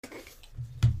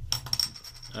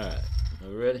All right. Are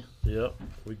we ready? Yep,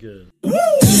 we good.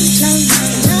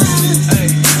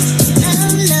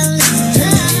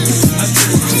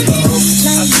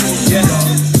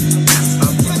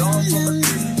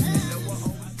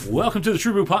 Welcome to the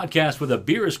True Brew Podcast, where the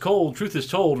beer is cold, truth is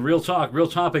told, real talk, real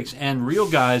topics, and real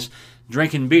guys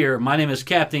drinking beer. My name is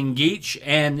Captain Geach,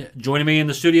 and joining me in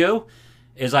the studio,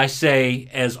 as I say,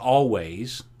 as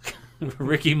always,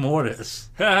 Ricky Mortis.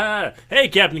 Hey,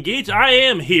 Captain Geach, I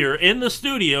am here in the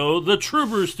studio, the True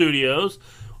Brew Studios,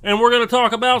 and we're going to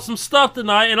talk about some stuff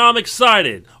tonight, and I'm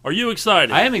excited. Are you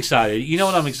excited? I am excited. You know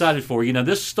what I'm excited for? You know,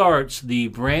 this starts the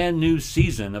brand new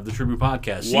season of the True Brew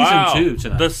Podcast. Wow. Season 2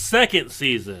 tonight. The second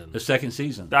season. The second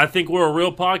season. I think we're a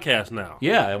real podcast now.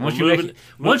 Yeah, and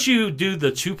once you do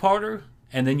the two-parter,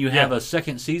 and then you have a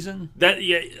second season.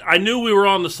 I knew we were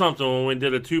on to something when we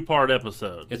did a two-part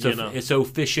episode. It's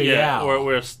official. Yeah,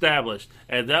 we're established.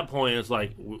 At that point, it's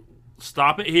like,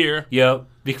 stop it here. Yep.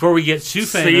 Before we get too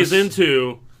famous. Season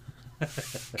 2,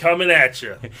 coming at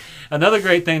you. Another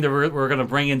great thing that we're going to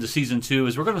bring into Season 2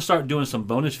 is we're going to start doing some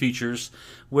bonus features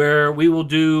where we will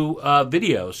do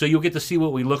video. So you'll get to see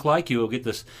what we look like. You'll get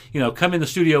this, come in the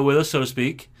studio with us, so to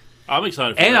speak. I'm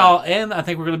excited for that. And I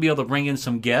think we're going to be able to bring in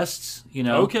some guests,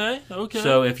 Okay.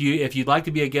 So if you'd like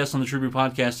to be a guest on the True Brew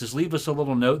Podcast, just leave us a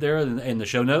little note there in the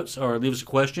show notes, or leave us a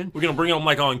question. We're going to bring them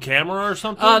on camera or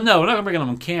something? No, we're not going to bring them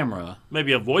on camera.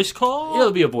 Maybe a voice call?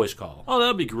 It'll be a voice call. Oh,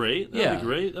 that'd be great. That'd be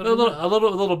great. A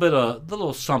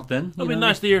little something. It'll be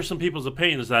nice to hear some people's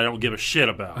opinions that I don't give a shit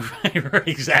about. Right,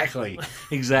 exactly.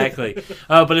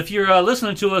 But if you're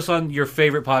listening to us on your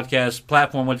favorite podcast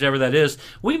platform, whatever that is,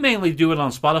 we mainly do it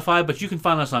on Spotify, but you can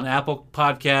find us on Apple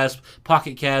Podcasts,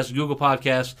 Pocket Casts, Google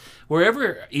Podcasts,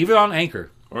 wherever, even on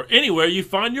Anchor. Or anywhere you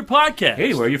find your podcast.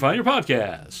 Anywhere you find your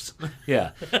podcast.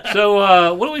 Yeah.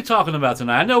 So what are we talking about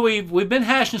tonight? I know we've been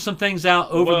hashing some things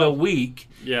out over the week.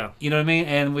 Yeah. You know what I mean?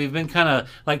 And we've been kind of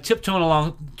like tiptoeing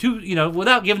along,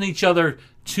 without giving each other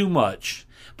too much.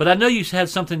 But I know you had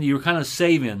something you were kind of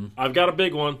saving. I've got a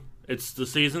big one. It's the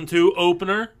Season 2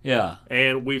 opener. Yeah.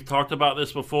 And we've talked about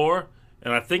this before,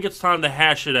 and I think it's time to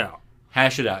hash it out.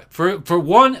 Hash it out. For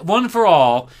one for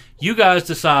all, you guys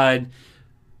decide.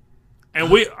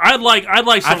 And I'd like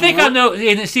some. I think I know.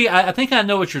 And see, I think I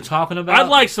know what you're talking about. I'd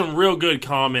like some real good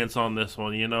comments on this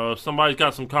one. If somebody's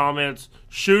got some comments,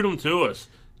 shoot them to us.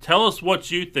 Tell us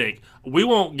what you think. We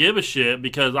won't give a shit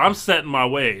because I'm set in my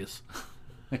ways.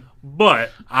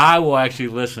 But I will actually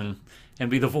listen and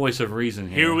be the voice of reason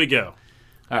here. Here we go.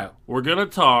 All right, we're gonna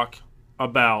talk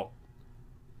about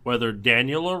whether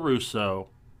Daniel LaRusso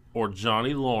or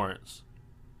Johnny Lawrence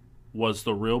was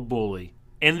the real bully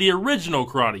in the original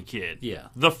Karate Kid. Yeah.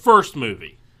 The first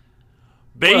movie.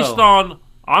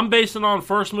 I'm basing on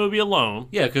first movie alone.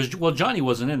 Yeah, because, Johnny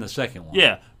wasn't in the second one.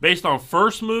 Yeah, based on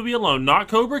first movie alone, not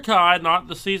Cobra Kai, not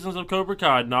the seasons of Cobra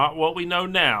Kai, not what we know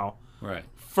now. Right.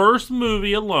 First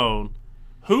movie alone,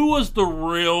 who was the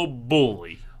real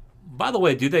bully? By the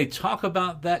way, do they talk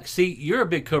about that? See, you're a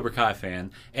big Cobra Kai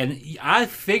fan, and I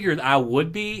figured I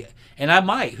would be, and I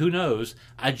might, who knows.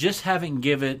 I just haven't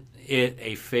given it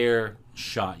a fair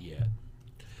shot yet.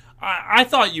 I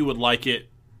thought you would like it.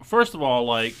 First of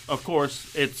all, of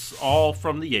course, it's all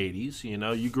from the 80s.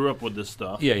 You grew up with this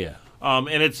stuff. Yeah.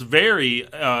 And it's very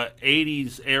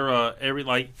 80s era,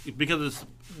 because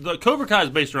the Cobra Kai is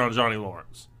based around Johnny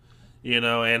Lawrence.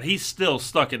 And he's still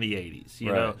stuck in the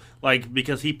 80s, right.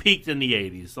 Because he peaked in the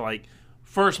 80s.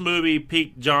 First movie,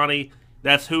 peaked Johnny.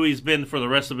 That's who he's been for the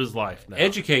rest of his life now.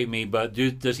 Educate me, but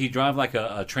does he drive like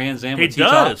a Trans Am with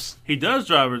T-tops? T-tops? He does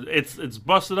drive it. It's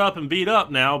busted up and beat up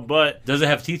now, but... Does it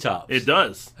have T-tops? It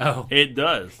does. Oh. It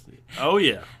does. Oh,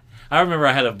 yeah. I remember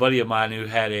I had a buddy of mine who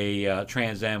had a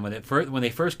Trans Am when they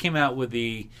first came out with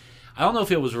the... I don't know if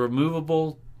it was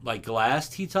removable... glass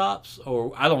T-tops,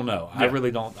 or I don't know. Yeah. I really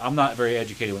don't. I'm not very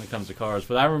educated when it comes to cars,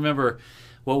 but I remember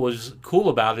what was cool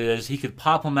about it is he could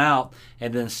pop them out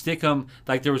and then stick them.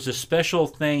 There was a special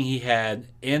thing he had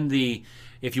in the,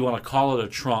 if you want to call it a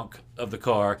trunk of the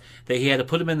car, that he had to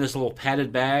put them in this little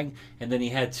padded bag, and then he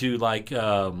had to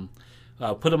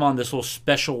put them on this little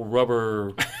special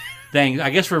rubber thing, I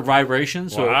guess for vibration,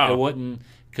 so it wouldn't.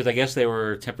 Because I guess they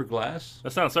were tempered glass.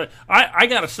 That sounds right. I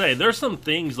got to say, there's some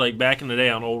things back in the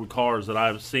day on old cars that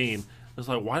I've seen. It's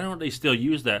why don't they still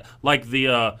use that?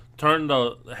 The turn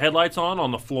the headlights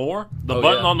on the floor, the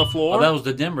button on the floor. Oh, that was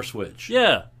the dimmer switch.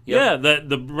 Yeah. Yep. Yeah,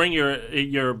 the bring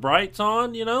your brights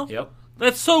on, Yep.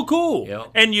 That's so cool.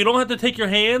 Yep. And you don't have to take your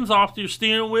hands off your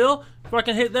steering wheel.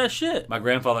 Fucking hit that shit. My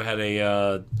grandfather had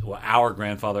our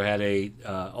grandfather had a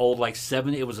old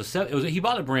 70. He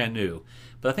bought it brand new,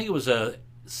 but I think it was a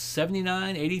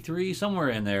 79, 83, somewhere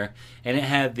in there, and it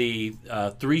had the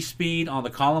 3-speed on the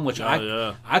column, which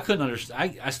I couldn't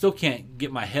understand. I still can't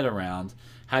get my head around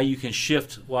how you can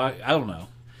shift. Well, I don't know.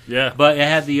 Yeah. But it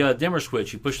had the dimmer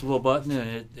switch. You push the little button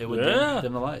and it would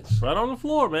dim the lights. Right on the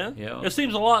floor, man. Yeah. It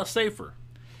seems a lot safer.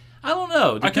 I don't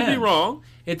know. I could be wrong.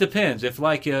 It depends. If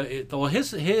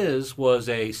his was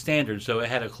a standard, so it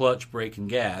had a clutch, brake, and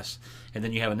gas, and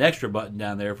then you have an extra button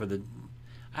down there for the.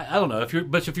 I don't know if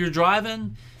you're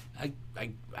driving, I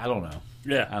don't know.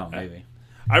 Yeah, I don't know, maybe.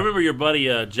 I remember your buddy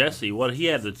Jesse. He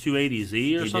had the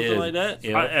 280Z or something like that.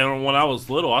 Yep. And when I was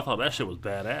little, I thought that shit was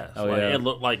badass. Oh, yeah. It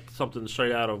looked like something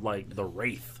straight out of like the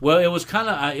Wraith. Well, it was kind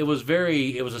of it was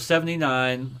a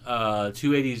 79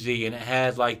 280Z, and it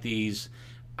had like these.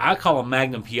 I call them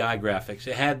Magnum PI graphics.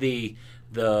 It had the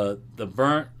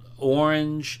burnt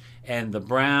orange and the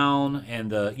brown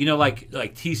and the like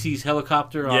TC's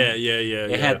helicopter.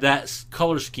 It had that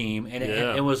color scheme, and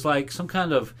it was like some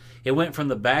kind of. It went from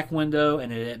the back window,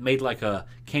 and it made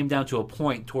came down to a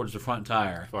point towards the front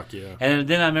tire. Fuck yeah! And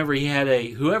then I remember he had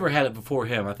whoever had it before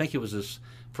him. I think it was his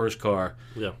first car.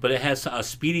 Yeah. But it has a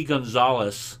Speedy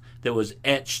Gonzales that was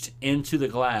etched into the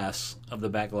glass of the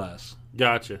back glass.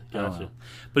 Gotcha.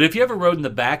 But if you ever rode in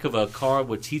the back of a car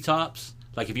with T-tops,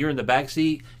 like if you're in the back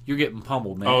seat, you're getting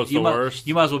pummeled, man. Oh, it's the worst.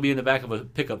 You might as well be in the back of a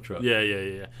pickup truck.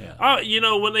 Yeah.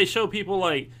 When they show people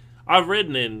like I've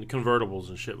ridden in convertibles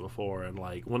and shit before, and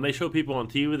like when they show people on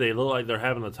TV, they look like they're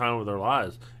having the time of their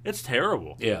lives. It's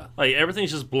terrible. Yeah, like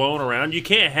everything's just blowing around. You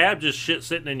can't have just shit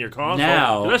sitting in your console.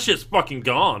 Now that shit's fucking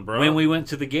gone, bro. When we went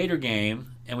to the Gator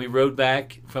game and we rode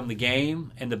back from the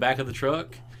game in the back of the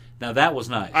truck. Now that was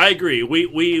nice. I agree.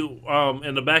 We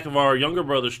in the back of our younger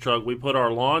brother's truck, we put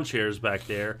our lawn chairs back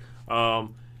there,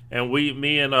 and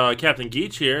me and Captain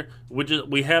Geach here,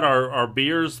 we had our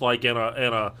beers like in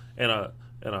a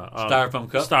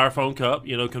styrofoam cup,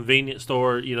 convenience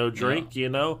store, drink,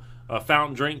 a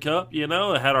fountain drink cup, had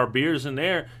our beers in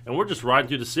there, and we're just riding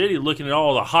through the city looking at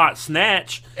all the hot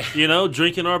snatch,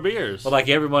 drinking our beers. Well, like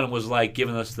everyone was like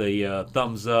giving us the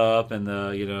thumbs up and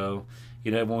the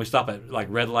when we stop at like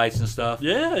red lights and stuff.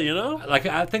 Yeah, Like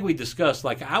I think we discussed,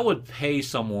 like I would pay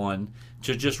someone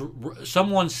to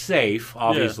someone safe,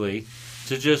 obviously,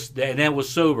 to and that was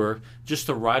sober, just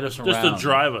to ride us around. Just to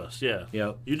drive us, yeah.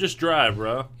 Yep. You just drive,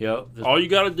 bro. Yep. All you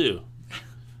got to do.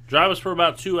 Drive us for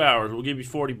about 2 hours. We'll give you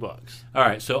 $40. All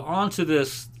right, so on to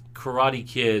this Karate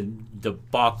Kid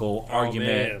debacle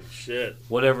argument. Man, shit.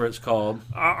 Whatever it's called.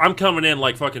 I'm coming in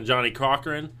like fucking Johnny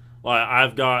Cochran. Like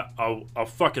I've got a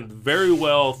fucking very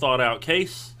well thought out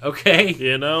case. Okay.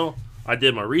 I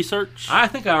did my research. I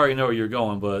think I already know where you're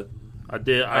going, but I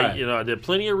did. I did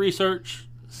plenty of research.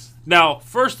 Now,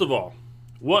 first of all,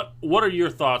 what are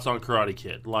your thoughts on Karate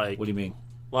Kid? Like, what do you mean?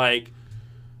 Like,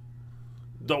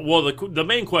 the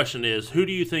main question is, who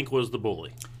do you think was the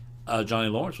bully? Johnny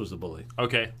Lawrence was the bully.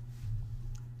 Okay.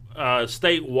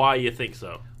 State why you think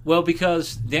so. Well,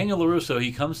 because Daniel LaRusso,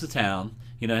 he comes to town.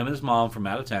 Him and his mom from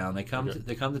out of town. They come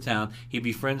to town. He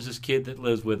befriends this kid that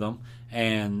lives with them,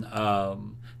 and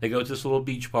they go to this little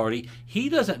beach party. He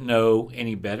doesn't know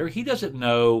any better. He doesn't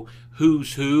know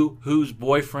who's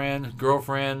boyfriend,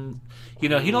 girlfriend. He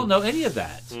don't know any of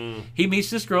that. He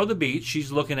meets this girl at the beach.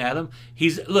 She's looking at him.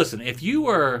 Listen. If you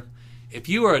were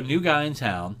a new guy in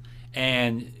town,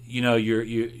 and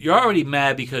you're already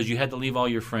mad because you had to leave all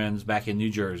your friends back in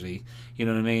New Jersey. You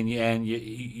know what I mean? And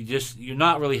you're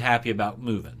not really happy about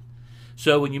moving.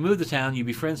 So when you move to town, you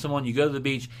befriend someone, you go to the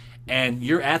beach, and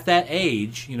you're at that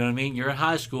age. You know what I mean? You're in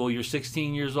high school. You're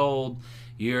 16 years old.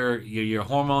 Your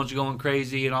hormones are going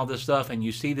crazy and all this stuff, and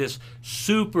you see this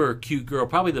super cute girl,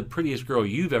 probably the prettiest girl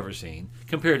you've ever seen,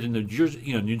 compared to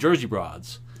New Jersey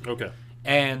broads. Okay.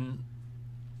 And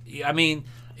I mean,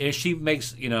 if she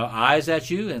makes eyes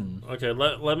at you, and okay,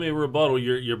 let me rebuttal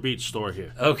your beach story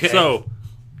here. Okay. So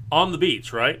on the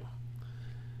beach, right?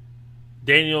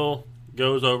 Daniel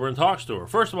goes over and talks to her.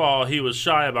 First of all, he was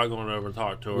shy about going over and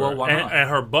talk to her. Well, why not?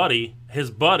 And his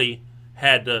buddy,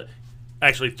 had to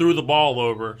actually threw the ball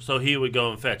over so he would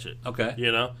go and fetch it. Okay.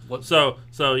 So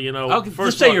first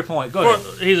first say your point. Go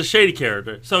ahead. He's a shady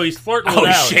character. So he's flirting with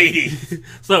Allie. Shady.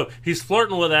 So he's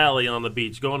flirting with Allie on the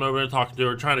beach, going over and talking to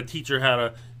her, trying to teach her how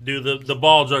to do the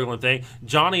ball juggling thing.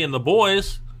 Johnny and the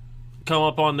boys come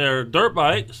up on their dirt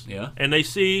bikes, and they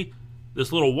see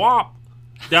this little wop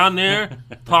down there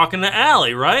talking to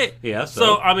Allie, right? Yeah.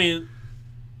 So I mean,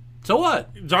 so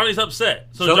what? Johnny's upset.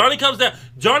 So Johnny comes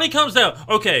down.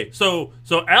 Okay, so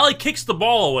Allie kicks the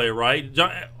ball away, right?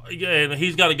 And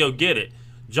he's got to go get it.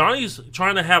 Johnny's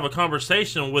trying to have a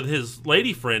conversation with his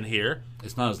lady friend here.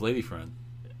 It's not his lady friend.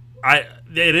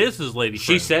 It is his lady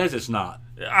friend. She says it's not.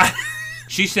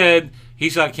 She said,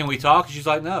 he's like, can we talk? She's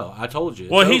like, no, I told you.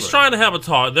 Well, he's trying to have a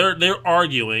talk. They're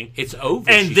arguing. It's over.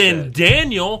 And then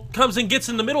Daniel comes and gets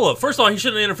in the middle of it. First of all, he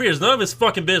shouldn't interfere. It's none of his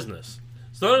fucking business.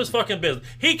 It's none of his fucking business.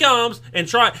 He comes and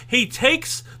he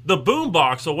takes the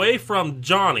boombox away from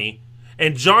Johnny,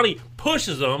 and Johnny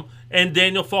pushes him, and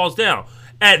Daniel falls down.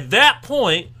 At that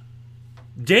point,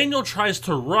 Daniel tries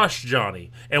to rush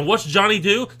Johnny. And what's Johnny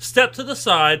do? Step to the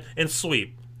side and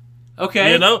sweep.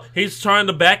 Okay. You know, he's trying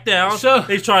to back down. So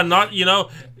he's trying not,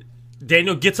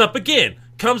 Daniel gets up again,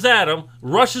 comes at him,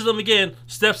 rushes him again,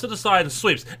 steps to the side and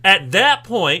sweeps. At that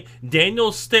point,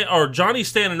 Johnny's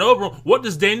standing over him. What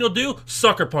does Daniel do?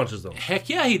 Sucker punches him. Heck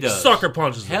yeah, he does. Sucker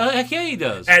punches him. Heck yeah, he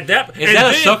does. Is that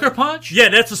a sucker punch? Yeah,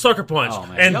 that's a sucker punch. Oh,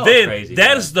 man, and y'all then crazy, that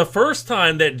man. is the first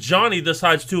time that Johnny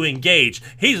decides to engage.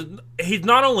 He's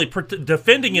not only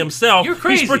defending himself, You're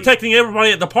crazy. He's protecting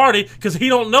everybody at the party because he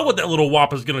don't know what that little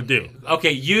wop is going to do.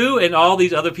 Okay, you and all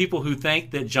these other people who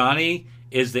think that Johnny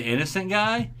is the innocent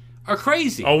guy are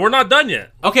crazy. Oh, we're not done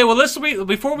yet. Okay, well,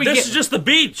 before we This is just the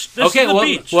beach. This is the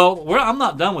beach. I'm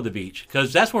not done with the beach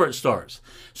because that's where it starts.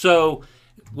 So,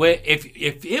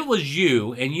 if it was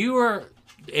you and you were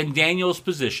in Daniel's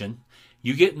position,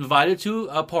 you get invited to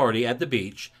a party at the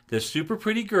beach. This super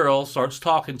pretty girl starts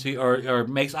talking to you or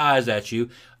makes eyes at you.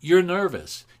 You're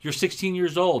nervous. You're 16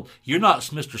 years old. You're not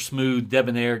Mr. Smooth,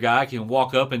 debonair guy can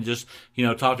walk up and just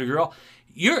talk to a girl.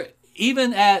 You're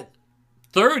even at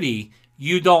 30.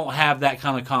 You don't have that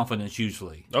kind of confidence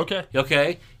usually.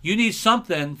 Okay? You need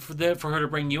something for her to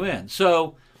bring you in.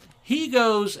 So he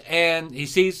goes and he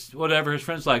sees whatever his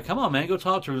friend's like, come on, man, go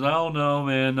talk to her. He's like, oh, no,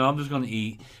 man, no, I'm just going to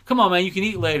eat. Come on, man, you can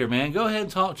eat later, man. Go ahead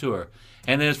and talk to her.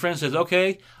 And then his friend says,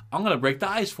 okay, I'm going to break the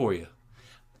ice for you.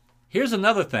 Here's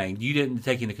another thing you didn't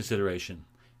take into consideration.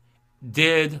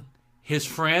 Did his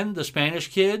friend, the Spanish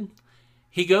kid,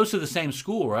 he goes to the same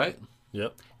school, right?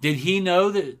 Yep. Did he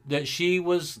know that she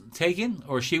was taken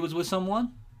or she was with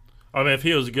someone? I mean, if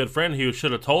he was a good friend, he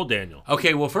should have told Daniel.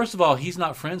 Okay, well, first of all, he's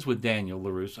not friends with Daniel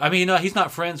LaRusse. I mean, he's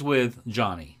not friends with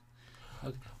Johnny.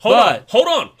 Hold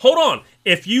on.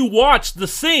 If you watch the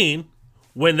scene,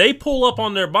 when they pull up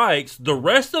on their bikes, the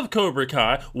rest of Cobra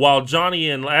Kai, while Johnny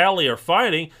and Allie are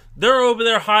fighting, they're over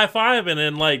there high-fiving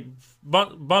and, like,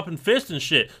 bumping fists and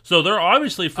shit. So they're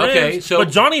obviously friends,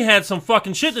 but Johnny had some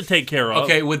fucking shit to take care of.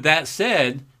 Okay, with that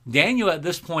said, Daniel at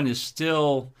this point is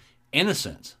still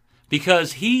innocent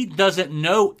because he doesn't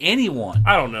know anyone.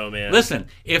 I don't know, man. Listen,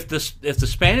 if the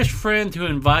Spanish friend who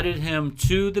invited him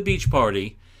to the beach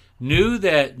party knew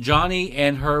that Johnny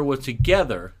and her were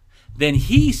together, then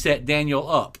he set Daniel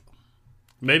up.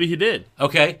 Maybe he did.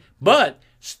 Okay, but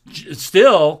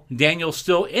still, Daniel's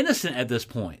still innocent at this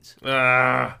point.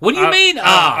 What do you mean?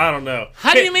 I don't know.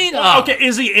 How do you mean? Okay,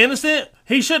 is he innocent?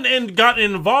 He shouldn't have gotten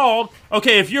involved.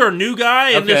 Okay, if you're a new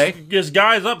guy and this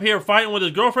guy's up here fighting with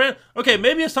his girlfriend, okay,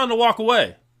 maybe it's time to walk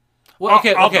away. Well,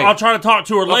 okay. I'll try to talk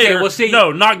to her later. Well, see,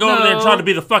 not go over there and try to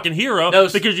be the fucking hero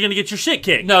because you're going to get your shit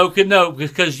kicked. No,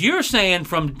 because you're saying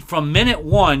from minute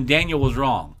one, Daniel was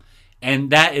wrong.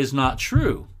 And that is not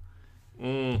true.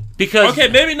 Because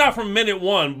maybe not from minute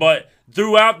one, but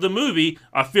throughout the movie,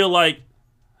 I feel like.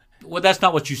 Well, that's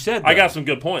not what you said, though. I got some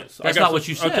good points. That's not what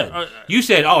you said. Okay. You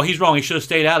said, "Oh, he's wrong. He should have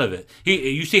stayed out of it."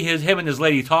 You see him and his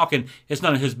lady talking. It's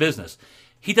none of his business.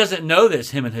 He doesn't know that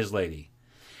it's him and his lady.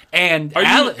 And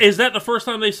is that the first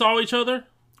time they saw each other?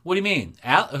 What do you mean?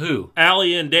 Who?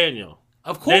 Allie and Daniel.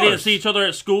 Of course. They didn't see each other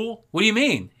at school? What do you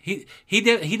mean? He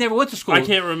never went to school. I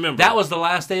can't remember. That was the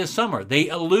last day of summer. They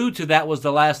allude to that was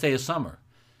the last day of summer.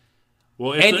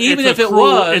 Well,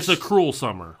 it's a cruel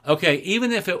summer. Okay,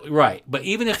 but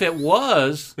even if it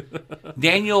was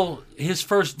Daniel, his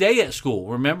first day at school,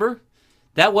 remember?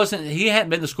 He hadn't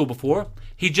been to school before.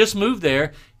 He just moved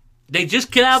there. They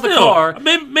just get out of the car.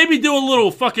 Maybe do a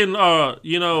little fucking,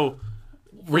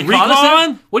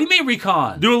 recon? What do you mean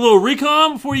recon? Do a little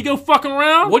recon before you go fucking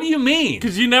around? What do you mean?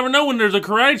 Because you never know when there's a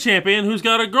karate champion who's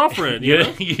got a girlfriend.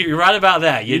 You're right about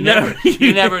that. You never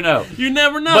know. You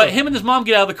never know. But him and his mom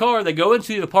get out of the car. They go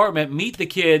into the apartment, meet the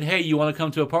kid. Hey, you want to come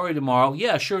to a party tomorrow?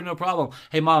 Yeah, sure, no problem.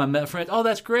 Hey, Mom, I met a friend. Oh,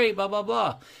 that's great, blah, blah,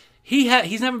 blah.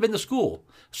 He's never been to school.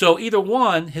 So either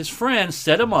one, his friend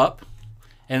set him up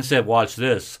and said, watch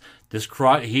this. He's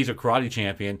a karate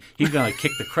champion. He's going to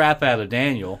kick the crap out of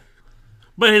Daniel.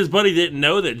 But his buddy didn't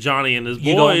know that Johnny and his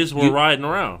boys were riding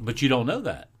around. But you don't know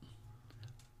that.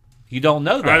 You don't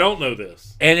know that. I don't know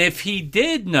this. And if he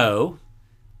did know,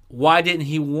 why didn't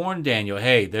he warn Daniel,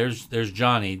 hey, there's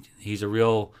Johnny. He's a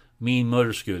real mean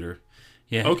motor scooter.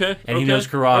 Yeah. Okay. And he knows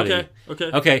karate.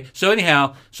 Okay. So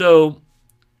anyhow,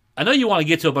 I know you want to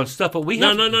get to a bunch of stuff, but we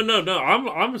have No.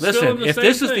 I'm listen, still in the if same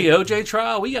this thing. is the OJ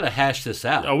trial, we got to hash this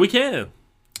out. Oh, we can.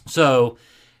 So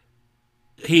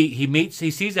he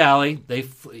sees Allie.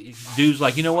 Dude's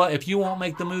like, you know what? If you won't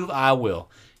make the move, I will.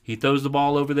 He throws the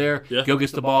ball over there. Yeah. Go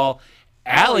gets the ball.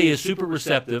 Allie is super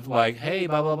receptive, like, hey,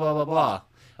 blah, blah, blah, blah, blah.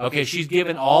 Okay, she's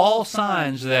given all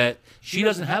signs that she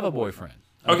doesn't have a boyfriend.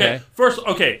 Okay. First,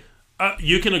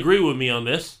 you can agree with me on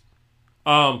this.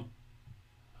 Allie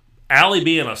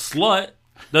being a slut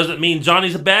doesn't mean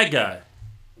Johnny's a bad guy.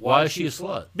 Why is she a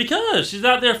slut? Because she's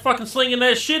out there fucking slinging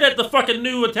that shit at the fucking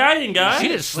new Italian guy. She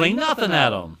didn't sling nothing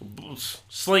at him.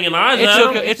 Slinging eyes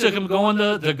at him. It took him going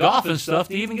to golf and stuff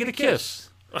to even get a kiss.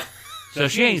 So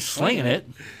she ain't slinging it.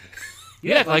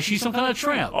 You act like she's some kind of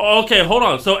tramp. Okay, hold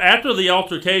on. So after the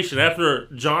altercation, after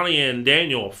Johnny and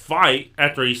Daniel fight,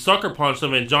 after he sucker punched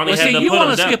him and Johnny had to put him down. You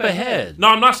want to skip ahead. No,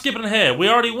 I'm not skipping ahead. We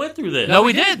already went through this. No,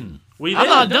 we didn't. I'm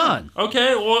not done.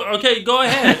 Okay, go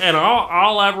ahead, and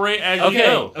I'll elaborate as you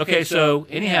go. Okay, so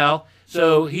anyhow,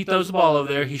 he throws the ball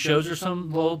over there. He shows her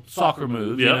some little soccer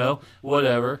moves,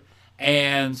 whatever.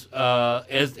 And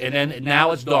then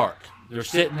now it's dark. They're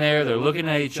sitting there. They're looking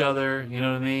at each other. You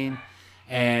know what I mean?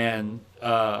 And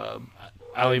I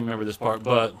don't even remember this part,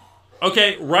 but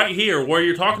okay, right here where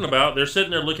you're talking about, they're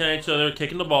sitting there looking at each other,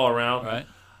 kicking the ball around. Right.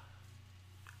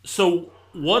 So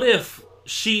what if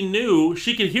she knew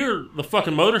she could hear the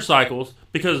fucking motorcycles?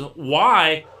 Because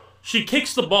why she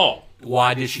kicks the ball?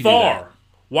 Why did she far? Do that?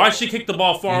 Why she kicked the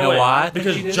ball far away? You know why?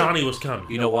 Because Johnny was coming.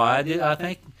 You know why I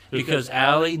think? Because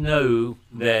Allie knew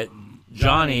that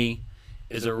Johnny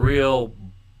is a real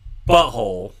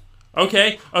butthole.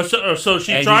 Okay, so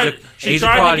she tried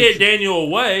to get Daniel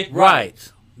away.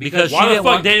 Right. Because why the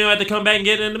fuck Daniel had to come back and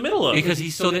get in the middle of it? Because he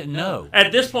still didn't know.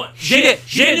 At this point, she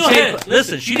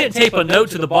didn't tape a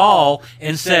note to the ball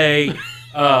and say,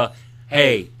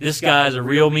 hey, this guy's a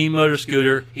real mean motor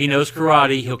scooter. He knows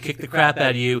karate. He'll kick the crap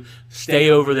out of you. Stay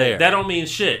over there. That don't mean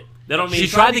shit. She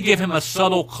tried to give him a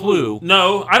subtle clue.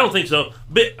 No, I don't think so.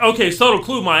 But okay, subtle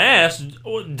clue my ass.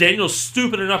 Daniel's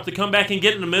stupid enough to come back and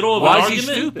get in the middle of an argument. Why is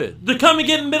he stupid? To come and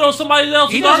get in the middle of somebody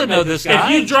else's argument. He doesn't know this guy.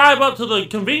 If you drive up to the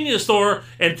convenience store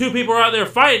and two people are out there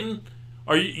fighting,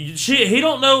 he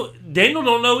don't know. Daniel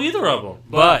don't know either of them.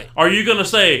 But are you going to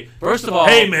say, first of all,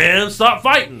 hey man, stop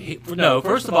fighting? No.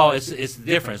 First of all, it's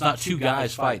different. It's not two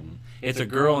guys fighting. It's a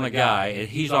girl and a guy, and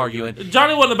he's arguing.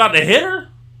 Johnny wasn't about to hit her.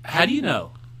 How do you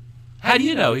know? How do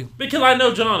you know? Because I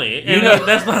know Johnny, and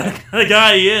that's not the kind of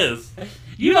guy he is.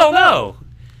 You don't know.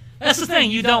 That's the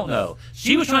thing. You don't know.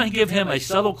 She was trying to give him a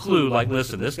subtle clue, like,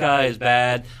 listen, this guy is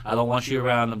bad. I don't want you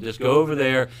around him. Just go over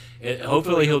there.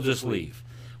 Hopefully he'll just leave.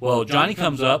 Well, Johnny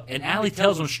comes up, and Allie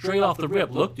tells him straight off the rip,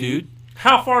 look, dude.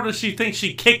 How far does she think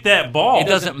she kicked that ball? It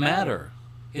doesn't matter.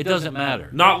 It doesn't matter.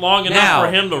 Not long enough for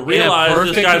him to realize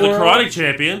this guy's a karate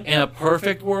champion. In a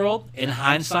perfect world, in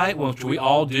hindsight, which we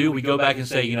all do, we go back and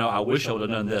say, I wish I would have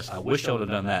done this. I wish I would have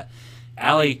done that.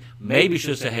 Allie maybe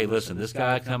should say, hey, listen, this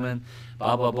guy coming,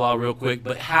 blah, blah, blah, real quick.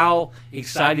 But how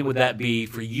exciting would that be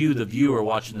for you, the viewer,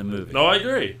 watching the movie? No, I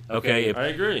agree. Okay. I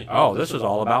agree. Oh, this is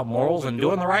all about morals and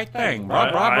doing the right thing.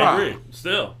 Blah, blah, blah. I agree.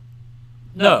 Still.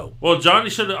 No. Well, Johnny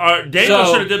should have. Daniel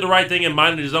should have did the right thing and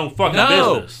minded his own fucking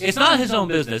business. No, it's not his own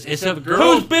business. It's a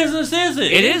girl. Whose business is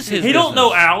it? It is his business. He don't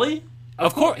know Allie.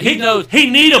 Of course, he knows. He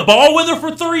need a ball with her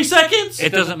for 3 seconds.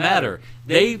 It doesn't matter.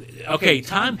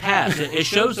 Time passed. It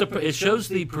shows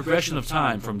the progression of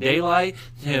time from daylight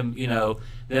to him,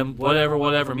 them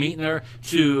whatever meeting her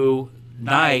to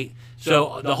night.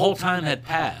 So the whole time had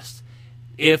passed.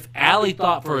 If Allie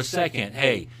thought for a second,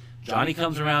 hey, Johnny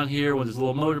comes around here with his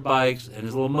little motorbikes and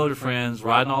his little motor friends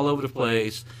riding all over the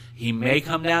place. He may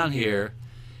come down here.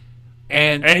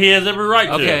 And he has every right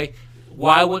to. Okay,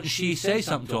 why wouldn't she say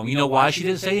something to him? You know why she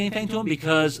didn't say anything to him?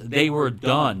 Because they were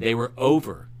done. They were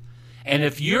over. And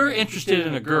if you're interested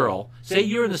in a girl, say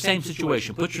you're in the same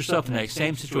situation. Put yourself in that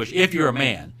same situation. If you're a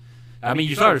man. I mean,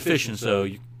 you started fishing, so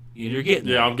you're getting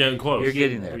there. Yeah, I'm getting close. You're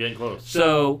getting there. I'm getting close.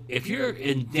 So if you're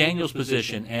in Daniel's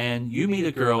position and you meet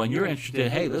a girl and you're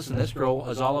interested, hey, listen, this girl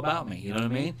is all about me. You know what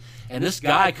I mean? And this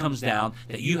guy comes down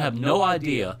that you have no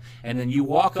idea, and then you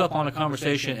walk up on a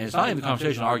conversation, and it's not even a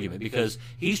conversation, argument, because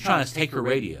he's trying to take her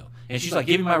radio. And she's like,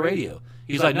 give me my radio.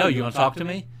 He's like, no, you want to talk to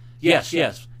me? Yes.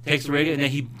 Takes the radio, and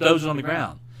then he throws it on the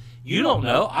ground. You don't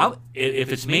know.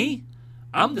 If it's me,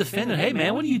 I'm defending, hey,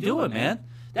 man, what are you doing, man?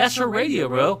 That's her radio,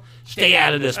 bro. Stay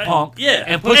out of this, punk. Yeah.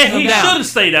 And pushes him down. He should have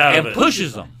stayed out of it. And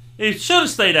pushes him. He should have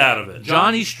stayed out of it.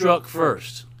 Johnny struck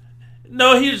first.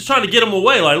 No, he was trying to get him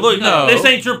away. Like, look, this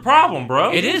ain't your problem,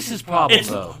 bro. It is his problem,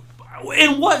 though.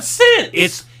 In what sense?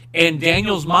 It's in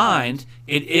Daniel's mind.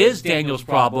 It is Daniel's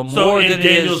problem more than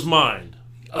Daniel's mind.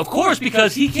 Of course,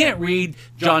 because he can't read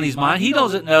Johnny's mind. He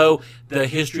doesn't know the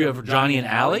history of Johnny and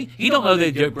Allie. He don't know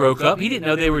they broke up. He didn't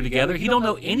know they were together. He don't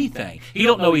know anything. He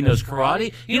don't know he knows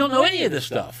karate. He don't know any of this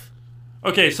stuff.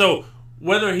 Okay, so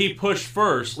whether he pushed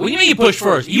first. What do you mean he pushed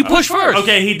first? You pushed first.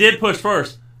 Okay, he did push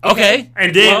first. Okay.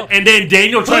 And then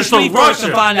Daniel tried to rush him.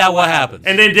 And find out what happens.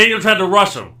 And then Daniel tried to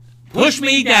rush him. Push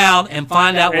me down and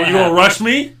find out what happens. And you gonna rush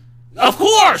me? Of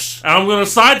course. I'm gonna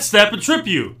sidestep and trip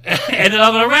you. And then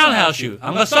I'm gonna roundhouse you.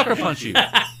 I'm gonna sucker punch you,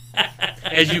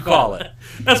 as you call it.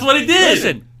 That's what he did.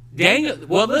 Listen, Daniel.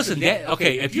 Well, listen.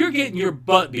 Okay, if you're getting your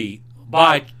butt beat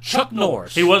by Chuck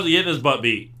Norris, he wasn't getting his butt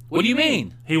beat. What do you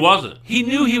mean? He wasn't. He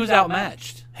knew he was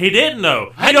outmatched. He didn't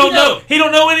know. He don't know. He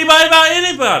don't know anybody about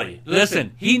anybody.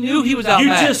 Listen, he knew he was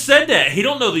outmatched. You just said that. He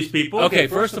don't know these people. Okay,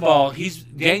 first of all,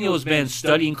 Daniel has been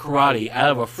studying karate out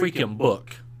of a freaking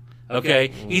book. Okay,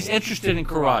 he's interested in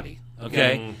karate.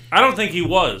 Okay, I don't think he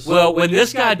was. Well, when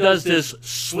this guy does this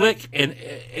slick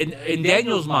in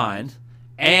Daniel's mind,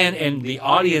 and in the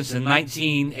audience in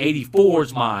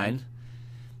 1984's mind,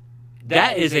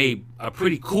 that is a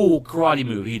pretty cool karate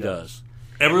move he does.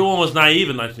 Everyone was naive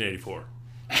in 1984.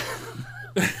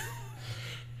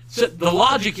 So the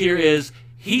logic here is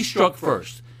he struck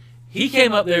first. He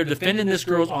came up there defending this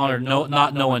girl's honor,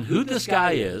 not knowing who this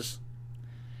guy is,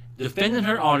 defending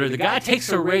her honor. The guy takes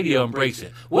her radio and breaks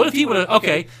it. What if he would have,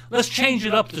 okay, let's change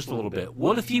it up just a little bit.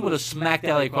 What if he would have smacked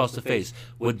Allie across the face?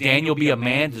 Would Daniel be a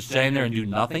man to stand there and do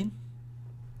nothing?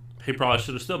 He probably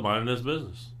should have still minded his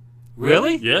business.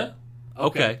 Really? Yeah.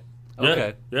 Okay.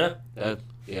 Okay. Yeah.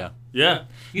 Yeah. Yeah.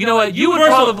 You know what? You would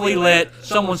probably let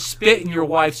someone spit in your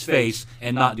wife's face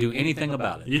and not do anything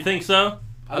about it. You think so?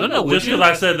 I don't know. Would Just you?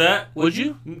 because I said that? Would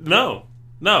you? No.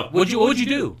 What would you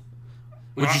do?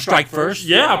 Would you strike first?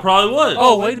 Yeah, I probably would.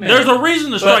 Oh, wait a minute. There's a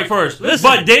reason to strike first. Listen.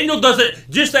 But Daniel doesn't,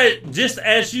 just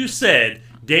as you said,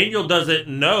 Daniel doesn't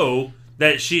know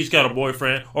that she's got a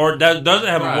boyfriend or doesn't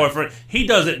have a boyfriend. He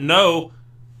doesn't know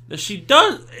that she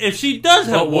does. If she does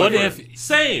have a boyfriend, what if,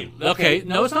 same. Okay,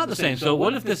 no, it's not the same. So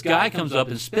what if this guy comes up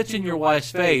and spits in your wife's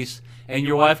face and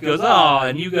your wife goes, oh,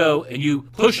 and you go and you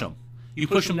push him. You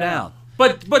push him down.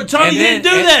 But Johnny didn't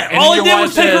do that. All he did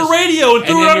was take her radio and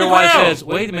threw her on the ground. And then your wife says,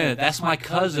 wait a minute, that's my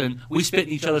cousin. We spit in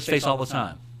each other's face all the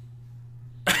time.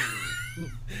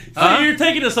 So you're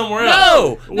taking it somewhere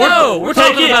else. No, we're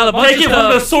talking about a bunch of stuff. Take it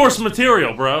from the source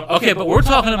material, bro. Okay, but we're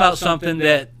talking about something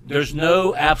that there's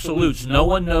no absolutes. No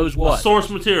one knows what. Source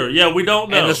material. Yeah, we don't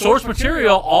know. And the source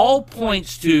material all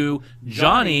points to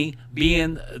Johnny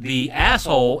being the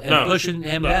asshole and pushing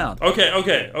him down. Okay.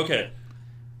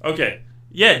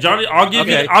 Yeah, Johnny, I'll give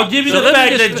you the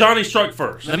fact that Johnny struck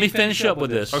first. Let me finish up with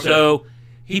this. Okay. So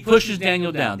he pushes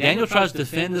Daniel down. Daniel tries to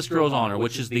defend this girl's honor,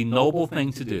 which is the noble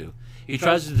thing to do. He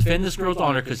tries to defend this girl's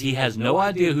honor because he has no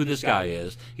idea who this guy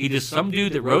is. He just some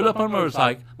dude that rode up on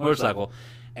a motorcycle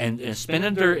and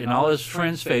spinning dirt in all his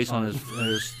friends' face on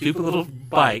his stupid little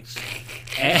bikes.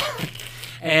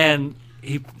 And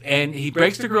he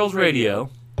breaks the girl's radio.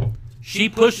 She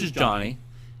pushes Johnny,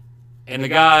 and the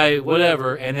guy,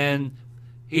 whatever, and then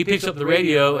he picks up the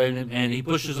radio and he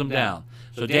pushes him down.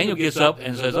 So Daniel gets up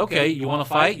and says, okay, you want to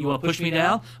fight? You want to push me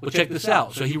down? Well, check this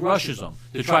out. So he rushes him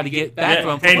to try to get back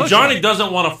from him. And Johnny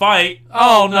doesn't want to fight.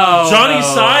 Oh, no. Johnny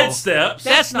sidesteps.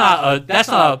 That's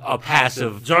not a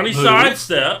passive Johnny move.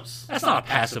 sidesteps. That's not a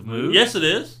passive move. Yes, it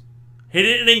is. He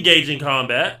didn't engage in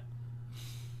combat.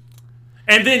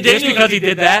 And then Daniel, just because he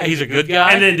did that, he's a good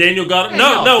guy? And then Daniel got...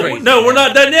 No, we're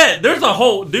not done yet. There's a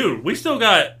whole... Dude, we still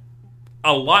got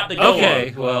a lot to go on.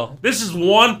 Okay, well... This is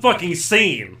one fucking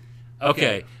scene.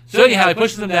 Okay, so anyhow, he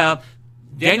pushes him down.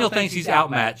 Daniel thinks he's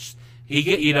outmatched.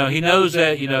 He knows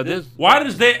that this. Why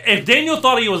does that? If Daniel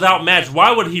thought he was outmatched,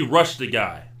 why would he rush the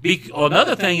guy?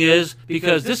 Another thing is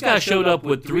because this guy showed up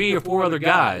with 3 or 4 other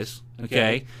guys.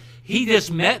 Okay, he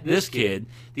just met this kid.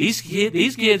 These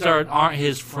kids aren't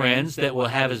his friends that will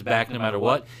have his back no matter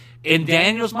what. In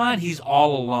Daniel's mind, he's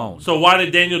all alone. So why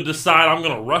did Daniel decide I'm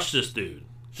going to rush this dude?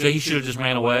 So he should have just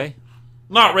ran away.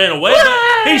 Not ran away,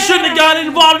 but he shouldn't have gotten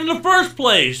involved in the first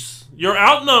place. You're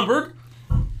outnumbered.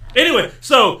 Anyway,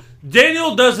 so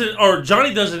Johnny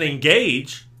doesn't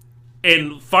engage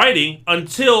in fighting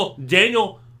until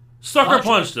Daniel sucker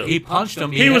punched him. He punched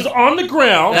him. He was on the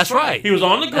ground. That's right. He was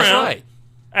on the ground. That's right.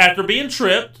 After being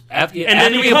tripped. And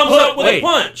then he comes up with a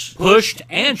punch. Pushed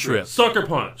and tripped. Sucker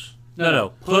punch.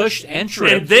 No. Pushed and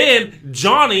tripped. And then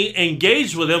Johnny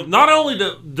engaged with him, not only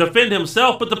to defend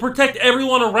himself, but to protect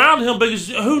everyone around him, because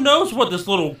who knows what this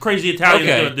little crazy Italian is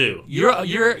going to do.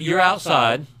 You're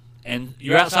outside, and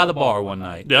you're outside the bar one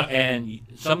night, Yeah. and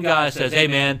some guy says, "Hey,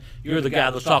 man, you're the guy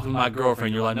that's talking to my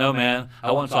girlfriend." You're like, "No, man,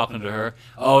 I wasn't talking to her."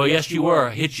 "Oh, yes, you were."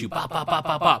 I hit you. Pop, pop, pop,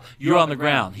 pop, pop. You're on the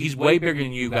ground. He's way bigger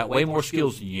than you, got way more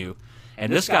skills than you,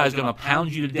 and this guy's going to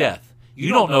pound you to death. You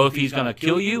don't know if he's going to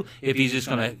kill you, if he's just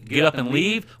going to get up and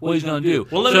leave, what he's going to do.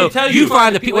 Well, let me tell you.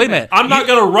 Find wait a minute. I'm not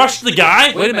going to rush the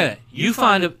guy. Wait a minute. You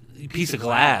find a piece of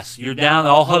glass. You're down,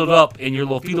 all huddled up in your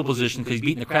little fetal position because he's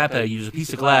beating the crap out of you. There's a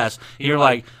piece of glass, and you're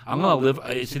like, "I'm going to live.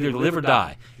 It's either live or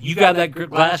die." You grab that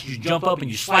glass, you jump up, and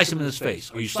you slice him in his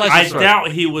face, or you slice his throat. I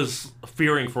doubt he was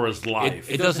fearing for his life.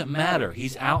 It doesn't matter.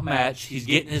 He's outmatched. He's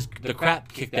getting the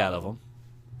crap kicked out of him.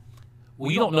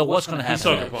 Well, you don't know what's going to happen. He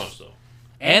sucker next. punched though.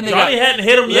 And Johnny hadn't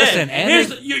hit him listen, yet.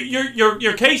 And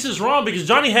Your case is wrong because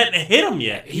Johnny hadn't hit him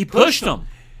yet. he pushed him.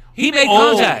 He made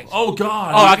contact. Oh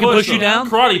God! Oh, he I can push him. you down?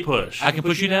 Karate push. I can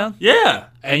push you down, Yeah.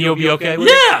 and you'll be okay with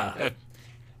Yeah. it.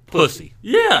 Pussy.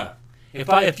 Yeah. If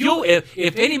I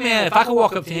could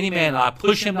walk up to any man and I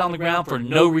push him down the ground for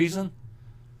no reason,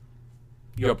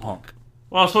 you're a punk.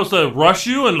 Well, I'm supposed to rush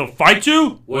you and fight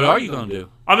you? What are you going to do?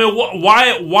 I mean,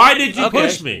 why did you Okay,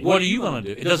 push me? What are you going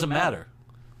to do? It doesn't matter.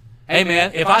 Hey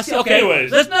man, if I see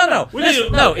Anyways,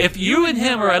 if you and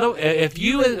him are if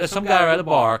you and some guy are at a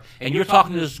bar and you're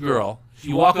talking to this girl,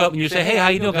 you walk up and you say, "Hey, how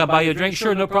you doing? Can I buy you a drink?"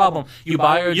 "Sure, no problem." You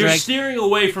buy her a You're drink. steering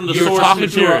away from the You're source talking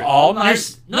to her material. all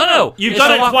night. No. You've It's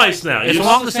done it along- twice now. It's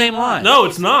along the same line. No,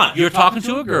 it's not. You're talking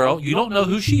to a girl. You don't know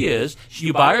who she is.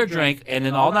 You buy her a drink, and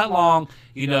then all night long,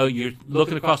 you're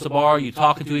looking across the bar. You're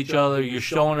talking to each other. You're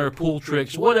showing her pool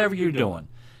tricks, whatever you're doing,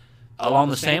 along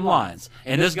the same lines.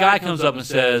 And this guy comes up and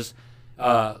says,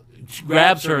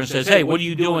 grabs her and says, "Hey, what are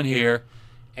you doing here?"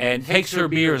 and takes her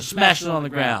beer and smashes it on the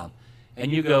ground.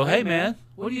 And you go, "Hey, man,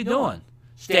 what are you doing?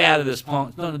 Stay out of this, punk.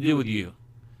 It's nothing to do with you."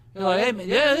 You're like, "Hey, man,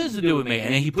 yeah, it is to do with me."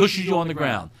 And then he pushes you on the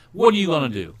ground. What are you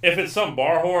going to do? If it's some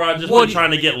bar whore I just What been do you-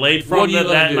 trying to get laid What from are you gonna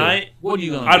that do? night, What are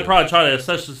you going to do? I'd probably try to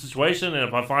assess the situation, and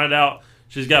if I find out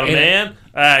she's got a And-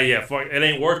 man, fuck, it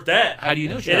ain't worth that. How do you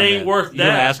know she It got ain't that? worth You going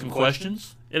to that. ask him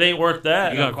questions? It ain't worth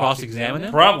that. You going to cross-examine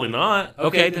him? Probably not.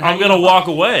 Okay, then how I'm you gonna walk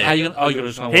away. How you gonna? Oh, you're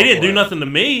just gonna. He walk didn't do away. nothing to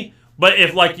me. But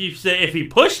if, like you said, if he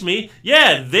pushed me,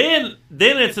 yeah, then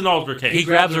it's an altercation. He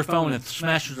grabs her phone and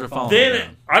smashes her phone.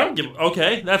 Then I don't give.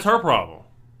 Okay, that's her problem.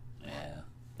 Yeah.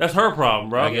 That's her problem,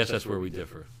 bro. I guess that's where we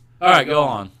differ. All right, go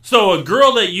on. So a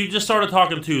girl that you just started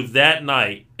talking to that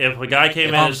night, if a guy came If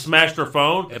in I'm- and smashed her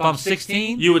phone, If I'm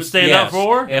 16, you would stand yes. up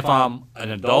for her? If I'm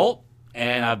an adult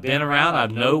and I've been around, I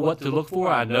know what to look for.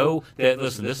 I know that.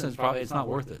 Listen, this is probably it's not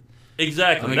worth it.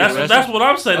 Exactly. Let me get That's arrested? what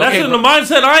I'm saying. Okay, That's in the but-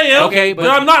 mindset I am. Okay, but-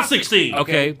 I'm not 16.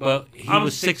 Okay, but he I'm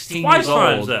was 16 twice years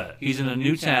times old. that. He's in a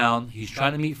new town. He's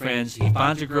trying to meet friends. He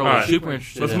finds a girl All who's right. super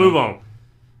interested. Let's in move him. on.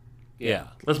 Yeah.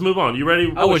 Let's move on. You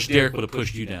ready? I wish Derek would have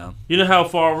pushed you down. You know how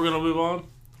far we're gonna move on?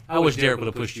 I wish Derek would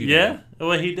have pushed you Yeah. down.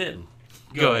 Well, he didn't.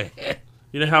 Go ahead.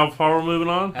 You know how far we're moving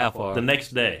on? How far? The next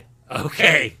day.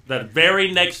 Okay. That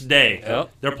very next day, Yep.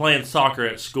 they're playing soccer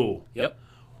at school. Yep.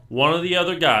 One of the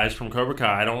other guys from Cobra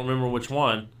Kai, I don't remember which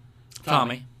one,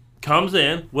 Tommy. comes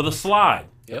in with a slide,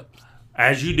 Yep.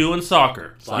 as you do in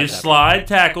soccer. Slide You tackle. slide,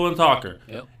 tackle, and soccer.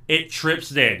 Yep. It trips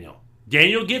Daniel.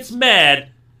 Daniel gets mad,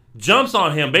 jumps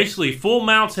on him, basically full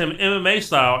mounts him MMA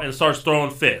style, and starts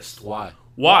throwing fists. Why?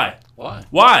 Why? Why?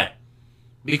 Why?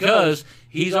 Because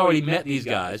he's already met these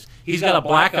guys. He's got a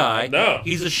black eye. No.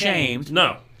 He's ashamed.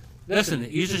 No. Listen,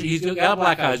 he's got a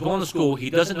black eye. He's going to school. He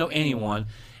doesn't know anyone.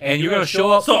 And you're going to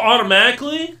show up. So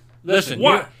automatically, Listen.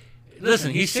 Why?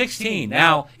 Listen, he's 16.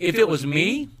 Now, if it was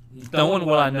me, knowing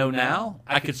what I know now,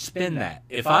 I could spin that.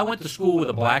 If I went to school with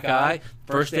a black eye,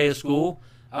 first day of school,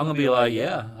 I'm going to be like,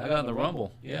 yeah, I got in the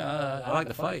rumble. Yeah, I like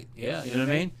to fight. Yeah, you know what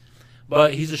I mean?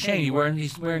 But he's ashamed.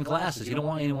 He's wearing glasses. He don't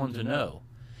want anyone to know.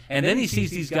 And then he sees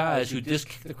these guys who just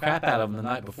kicked the crap out of him the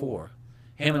night before.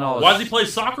 Him and all his... why does he play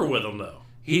soccer with them though?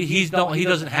 He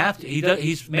doesn't have to.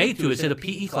 He's made to. It's in a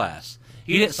PE class.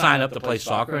 He didn't sign up to play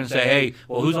soccer and say, "Hey,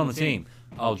 well, who's on the team?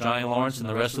 Oh, Johnny Lawrence and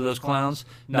the rest of those clowns."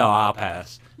 No, I'll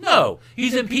pass. No,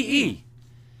 he's in PE.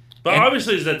 But And-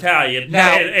 obviously he's Italian.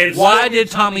 Now, and why did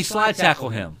Tommy slide tackle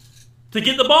him? to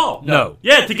get the ball? No.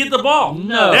 Yeah, to get the ball.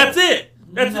 No. That's it.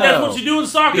 That's No. what you do in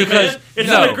soccer, Because man. It's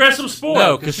no. an aggressive sport.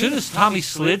 No, because as soon as Tommy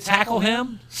slid tackle,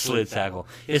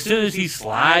 as soon as he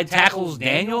slide tackles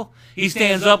Daniel, he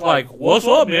stands up like, "What's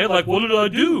up, man? Like, what did I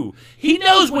do?" He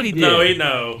knows what he did.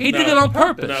 No, He did it on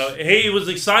purpose. No, he was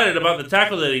excited about the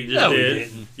tackle that he just No, he did.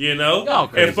 didn't. You know, Y'all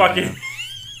crazy, and fucking man.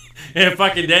 and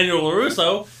fucking Daniel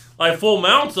LaRusso like full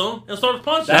mounts him and starts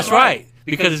punching. That's him. right.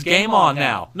 Because it's game on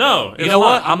now. No, You know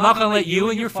what? I'm not going to let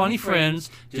you and your funny friends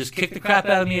just kick the crap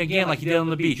out of me again like you did on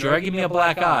the beach. You already give me a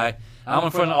black eye. I'm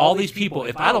in front of all these people.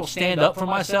 If I don't stand up for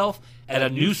myself at a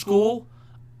new school,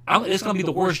 it's going to be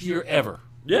the worst year ever.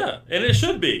 Yeah, and it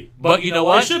should be. But you know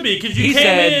what? It should be, because you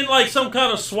came in like some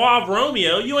kind of suave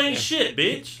Romeo. You ain't shit,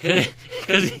 bitch.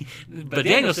 But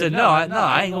Daniel said, no,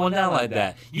 I ain't going down like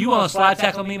that. You want to slide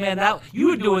tackle me, man? You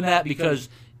were doing that because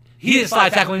he didn't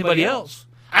slide tackle anybody else.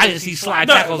 I just see slide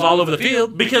tackles all over the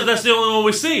field. Because that's the only one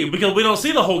we see. Because we don't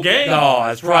see the whole game. No,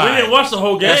 that's right. We didn't watch the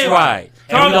whole game. That's right.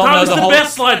 Tommy's the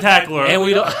best slide tackler. And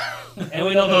we don't... And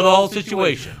we don't know the whole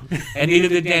situation. And neither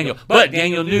did Daniel. But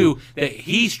Daniel knew that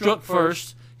he struck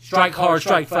first, strike hard,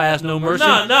 strike fast, no mercy.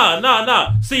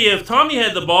 No. See, if Tommy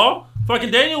had the ball,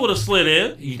 fucking Daniel would have slid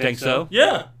in. You think so?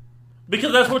 Yeah.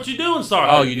 Because that's what you do in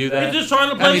soccer. Oh, you do that? You're just trying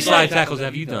to play How many the slide game. tackles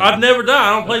have you done? I've never done.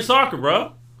 I don't play soccer,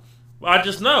 bro. I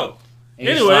just know.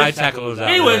 Slide tacklers out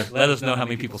anyways, there. Let us know how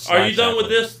many people slide Are you done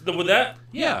tackles. with that?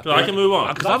 Yeah. I can move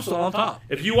on. Because I'm still on top.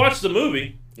 If you watch the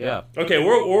movie... Yeah. Okay,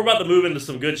 we're about to move into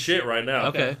some good shit right now.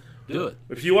 Okay, do it.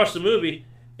 If you watch the movie,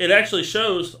 it actually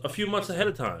shows a few months ahead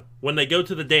of time when they go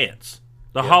to the dance,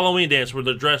 the Halloween dance where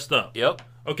they're dressed up. Yep.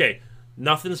 Okay,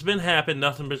 nothing's been happened,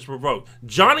 nothing's been provoked.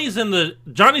 Johnny's in the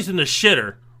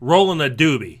shitter rolling a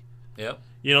doobie. Yep.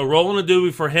 You know, rolling a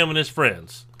doobie for him and his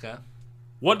friends. Okay.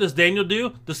 What does Daniel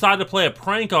do? Decide to play a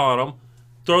prank on him,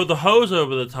 throw the hose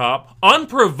over the top,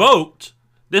 unprovoked.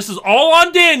 This is all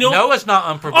on Daniel. No, it's not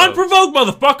unprovoked. Unprovoked,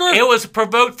 motherfucker. It was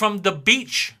provoked from the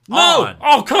beach. No. On.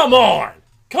 Oh, come on.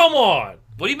 Come on.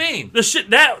 What do you mean? The shit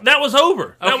that was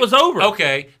over. Okay. That was over.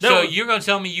 Okay. You're going to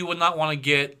tell me you would not want to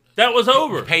get that was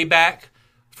over. Payback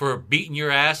for beating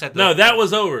your ass at the... No, that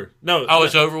was over. No. Oh,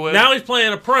 it's over with? Now he's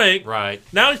playing a prank. Right.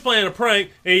 Now he's playing a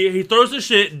prank. He throws the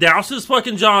shit, douses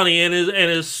fucking Johnny and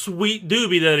his sweet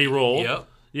doobie that he rolled. Yep.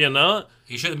 You know?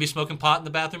 He shouldn't be smoking pot in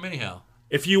the bathroom anyhow.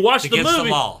 If you watch It's the against movie,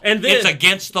 the law. and then It's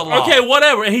against the law. Okay,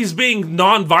 whatever. He's being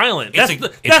non-violent. That's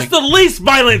It's the least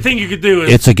violent thing you could do.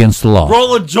 Is It's against the law.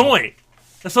 roll a joint.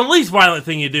 That's the least violent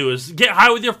thing you do is get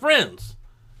high with your friends.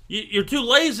 You're too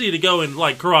lazy to go in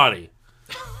like karate.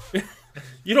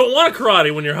 You don't want a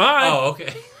karate when you're high. Oh,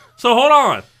 okay. So hold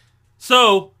on.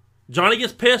 So Johnny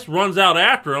gets pissed, runs out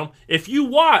after him. If you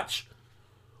watch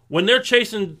when they're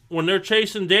chasing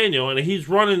Daniel and he's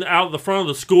running out of the front of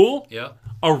the school, Yep.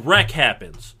 a wreck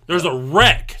happens. There's a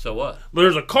wreck. So what?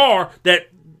 There's a car that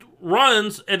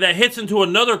runs and that hits into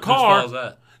another car. Whose fault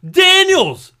is that?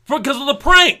 Daniel's because of the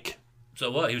prank. So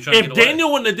what? He was trying to If get away.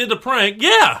 Daniel wouldn't have did the prank,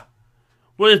 yeah.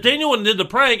 Well, if Daniel wouldn't have did the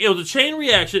prank, it was a chain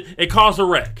reaction. It caused a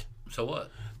wreck. So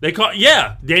what?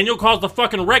 Daniel caused the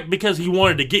fucking wreck because he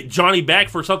wanted to get Johnny back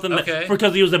for something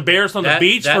because he was embarrassed on the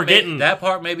beach for getting that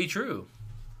part may be true.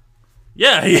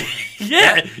 Yeah.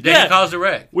 Daniel caused a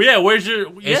wreck. Well, yeah, where's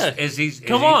your Is he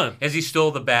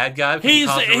still the bad guy? He's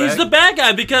the bad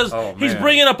guy because he's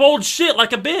bringing up old shit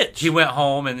like a bitch. He went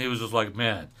home and he was just like,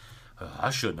 man,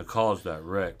 I shouldn't have caused that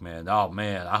wreck, man. Oh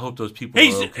man, I hope those people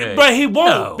are okay. But he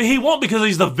won't. No. He won't because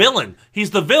he's the villain.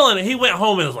 He's the villain, and he went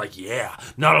home and was like, "Yeah,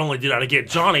 not only did I get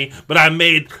Johnny, but I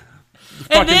made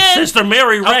fucking Sister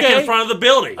Mary wreck in front of the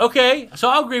building." Okay, so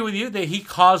I'll agree with you that he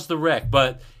caused the wreck,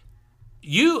 but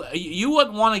you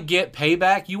wouldn't want to get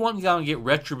payback. You wouldn't want to get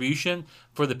retribution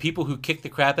for the people who kicked the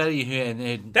crap out of you.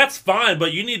 And that's fine,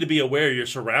 but you need to be aware of your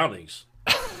surroundings.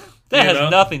 That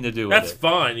has nothing to do with it. That's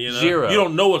fine, you know. Zero. You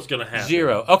don't know what's going to happen.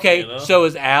 Zero. Okay, you know? So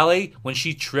is Allie, when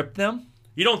she tripped them?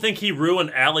 You don't think he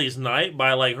ruined Allie's night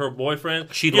by, like, her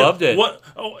boyfriend? She loved it. What?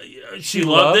 Oh, she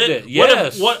loved it?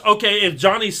 Yes. Okay, if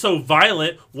Johnny's so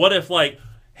violent, what if, like,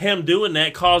 him doing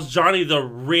that caused Johnny to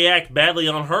react badly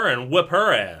on her and whip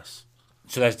her ass?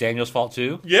 So that's Daniel's fault,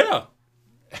 too? Yeah.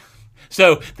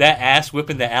 So that ass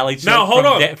whipping the alley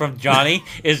from Johnny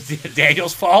is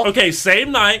Daniel's fault? Okay,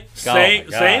 same night,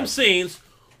 same scenes.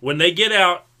 When they get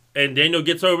out and Daniel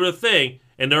gets over the thing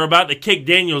and they're about to kick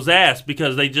Daniel's ass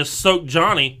because they just soaked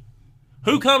Johnny,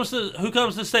 who comes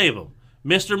to save him?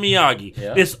 Mr. Miyagi.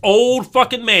 Yeah. This old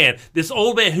fucking man. This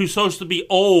old man who's supposed to be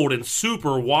old and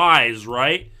super wise,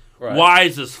 right?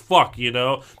 Wise as fuck, you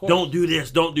know? Don't do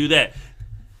this, don't do that.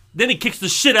 Then he kicks the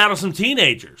shit out of some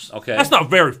teenagers. Okay. That's not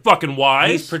very fucking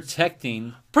wise. He's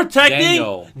protecting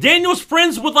Daniel. Daniel's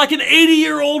friends with like an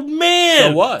 80-year-old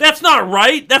man. So what? That's not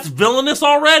right. That's villainous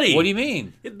already. What do you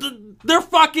mean? They're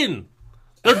fucking.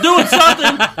 They're doing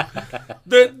something.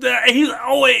 That's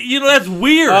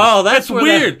weird. Oh, that's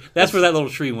weird. That's where that little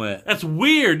tree went. That's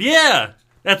weird, yeah.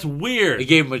 That's weird. He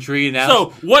gave him a treat. And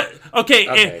So what?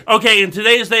 Okay. Okay. In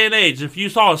today's day and age, if you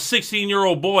saw a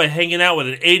 16-year-old boy hanging out with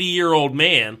an 80-year-old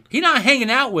man, he's not hanging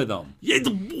out with him. he's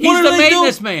the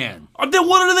maintenance man. Then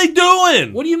what are they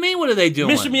doing? What do you mean? What are they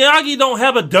doing? Mr. Miyagi don't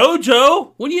have a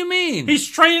dojo. What do you mean? He's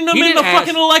training them He in the didn't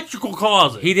fucking electrical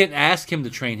closet. He didn't ask him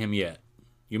to train him yet.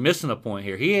 You're missing a point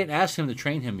here. He ain't asked him to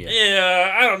train him yet.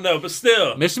 Yeah, I don't know, but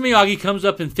still. Mr. Miyagi comes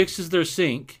up and fixes their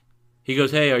sink. He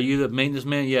goes, "Hey, are you the maintenance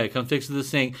man?" "Yeah." Come fix the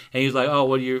sink. And he's like, "Oh,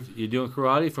 what are you doing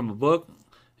karate from a book?"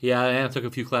 "Yeah, and I took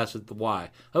a few classes at the Y."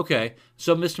 "Okay."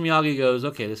 So Mr. Miyagi goes,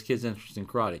 "Okay, this kid's interested in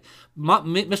karate."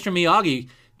 Mr. Miyagi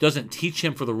doesn't teach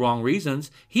him for the wrong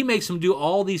reasons. He makes him do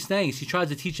all these things. He tries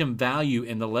to teach him value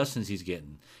in the lessons he's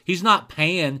getting. He's not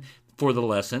paying for the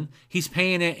lesson. He's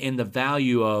paying it in the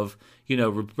value of,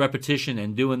 repetition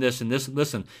and doing this and this.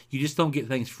 Listen, you just don't get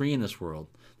things free in this world.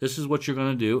 This is what you're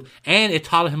going to do. And it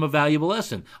taught him a valuable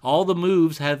lesson. All the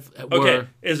moves were... Okay,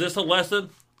 is this a lesson?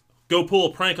 Go pull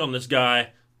a prank on this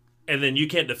guy, and then you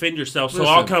can't defend yourself, so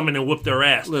I'll come in and whoop their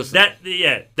ass. Listen.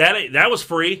 That was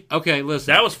free. Okay,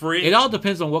 listen. That was free. It all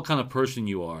depends on what kind of person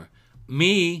you are.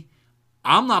 Me,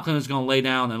 I'm not just going to lay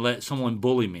down and let someone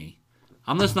bully me.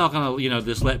 I'm just not going to,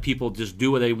 just let people just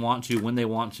do what they want to when they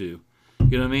want to.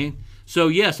 You know what I mean? So,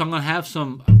 yes, I'm going to have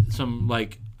some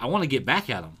I want to get back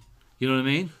at them. You know what I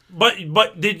mean?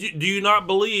 But do you not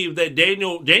believe that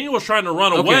Daniel was trying to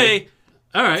run away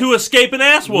all right. to escape an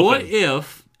ass whooping? What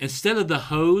if, instead of the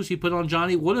hose he put on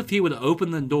Johnny, what if he would have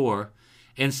opened the door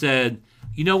and said,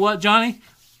 "You know what, Johnny?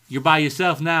 You're by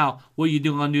yourself now. What are you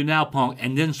going to do now, punk?"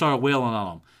 And then started wailing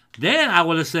on him. Then I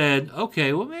would have said,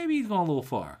 okay, well, maybe he's going a little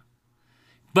far.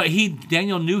 But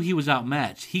Daniel knew he was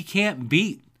outmatched. He can't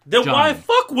beat Then Johnny. why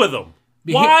fuck with him?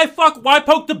 Why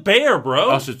poke the bear,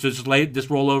 bro? Oh, so just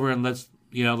roll over and let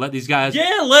these guys.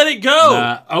 Yeah, let it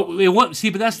go. It won't.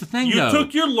 See, but that's the thing. You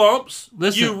took your lumps.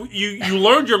 Listen, you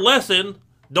learned your lesson.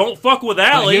 Don't fuck with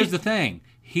Allie. Here's the thing.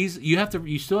 You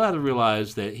still have to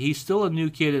realize that he's still a new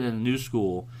kid in a new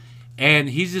school, and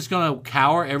he's just gonna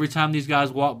cower every time these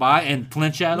guys walk by and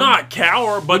flinch at him. Not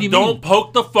cower, but don't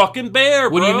poke the fucking bear,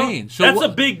 bro. What do you mean? So that's a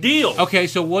big deal. Okay,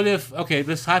 so what if? Okay,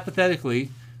 this hypothetically,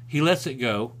 he lets it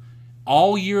go.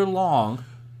 All year long,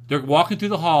 they're walking through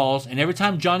the halls, and every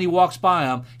time Johnny walks by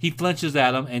him, he flinches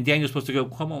at him, and Daniel's supposed to go,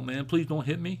 "Come on, man, please don't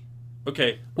hit me."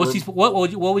 Okay. What's he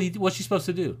supposed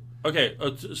to do? Okay,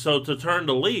 so to turn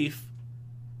the leaf,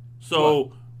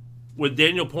 with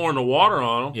Daniel pouring the water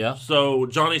on him, yeah. So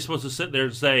Johnny's supposed to sit there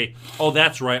and say, "Oh,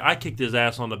 that's right, I kicked his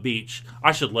ass on the beach.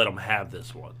 I should let him have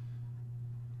this one."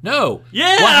 No.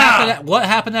 Yeah. What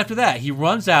happened after that? He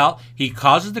runs out. He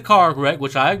causes the car wreck,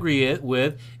 which I agree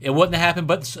with. It wouldn't have happened,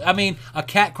 but a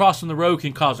cat crossing the road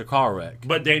can cause a car wreck.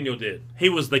 But Daniel did. He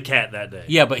was the cat that day.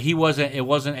 Yeah, but he wasn't. It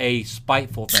wasn't a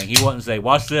spiteful thing. He wasn't say,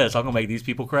 "Watch this. I'm gonna make these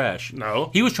people crash."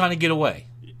 No. He was trying to get away.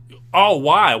 Oh,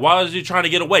 why? Why was he trying to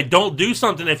get away? Don't do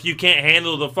something if you can't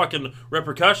handle the fucking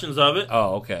repercussions of it.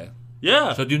 Oh, okay.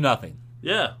 Yeah. So do nothing.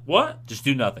 Yeah. What? Just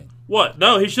do nothing. What?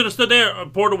 No, he should have stood there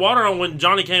and poured the water on when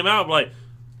Johnny came out. Like,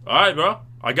 all right, bro,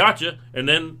 I got you. And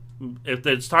then if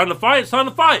it's time to fight, it's time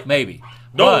to fight. Maybe.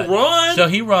 Don't run. So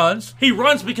he runs. He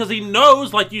runs because he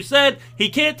knows, like you said, he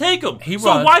can't take him. He runs.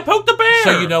 So why poke the bear?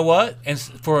 So you know what? And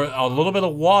for a little bit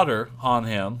of water on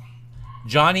him,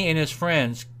 Johnny and his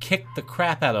friends kicked the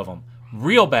crap out of him.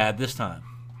 Real bad this time.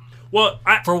 Well,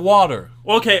 for water.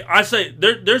 Okay, I say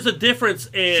there's a difference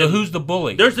in. So who's the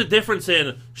bully? There's a difference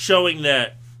in showing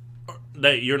that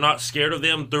you're not scared of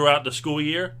them throughout the school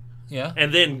year. Yeah.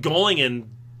 And then going and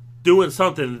doing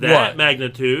something that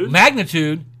magnitude.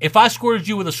 Magnitude? If I squirted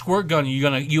you with a squirt gun, you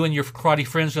and your karate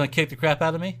friends gonna kick the crap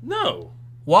out of me? No.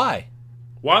 Why?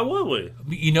 Why would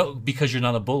we? Because you're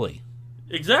not a bully.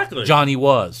 Exactly. Johnny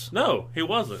was. No, he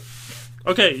wasn't.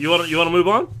 Okay, you want to move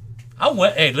on?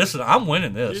 Hey, listen, I'm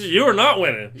winning this. You are not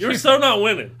winning. You're so not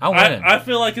winning. I'm winning. I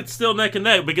feel like it's still neck and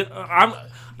neck because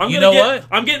I'm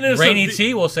getting into Rainy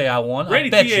T will say I won. Rainy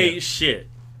T ain't shit.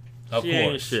 Of course.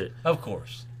 Ain't shit. Of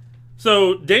course.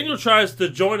 So Daniel tries to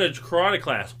join a karate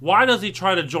class. Why does he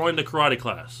try to join the karate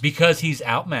class? Because he's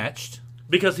outmatched.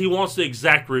 Because he wants to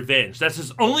exact revenge. That's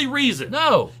his only reason.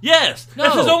 No. Yes. No.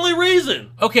 That's his only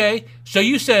reason. Okay. So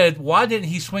you said, why didn't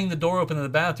he swing the door open in the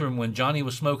bathroom when Johnny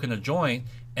was smoking a joint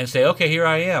and say, okay, here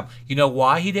I am? You know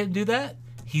why he didn't do that?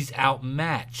 He's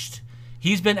outmatched.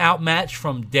 He's been outmatched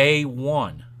from day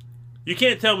one. You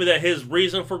can't tell me that his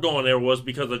reason for going there was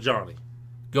because of Johnny.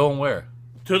 Going where?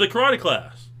 To the karate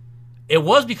class. It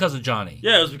was because of Johnny.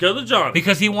 Yeah, it was because of Johnny.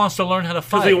 Because he wants to learn how to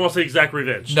fight. Because he wants to exact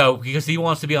revenge. No, because he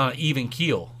wants to be on an even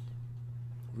keel.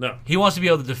 No. He wants to be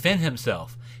able to defend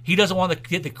himself. He doesn't want to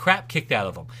get the crap kicked out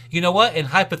of him. You know what? And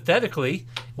hypothetically,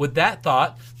 with that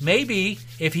thought, maybe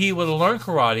if he would have learned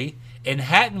karate and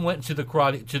hadn't went to the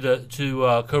karate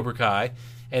to Cobra Kai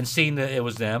and seen that it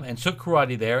was them and took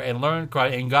karate there and learned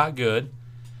karate and got good,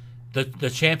 the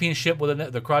championship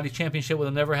the karate championship would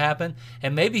have never happened,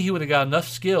 and maybe he would have got enough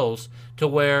skills to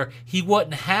where he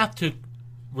wouldn't have to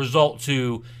result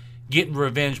to getting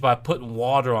revenge by putting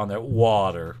water on there.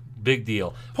 Water. Big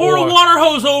deal. Pour a water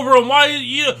hose over him. Why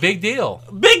you? Big deal.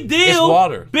 Big deal. It's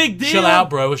water. Big deal. Chill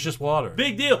out, bro. It's just water.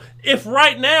 Big deal. If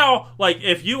right now, like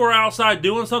if you were outside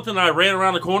doing something and I ran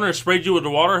around the corner and sprayed you with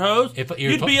the water hose,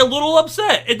 you'd be a little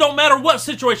upset. It don't matter what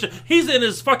situation. He's in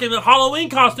his fucking Halloween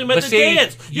costume at the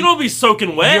dance. You don't be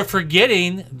soaking wet. You're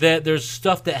forgetting that there's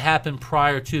stuff that happened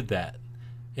prior to that.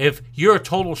 If you're a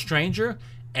total stranger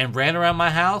and ran around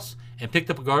my house and picked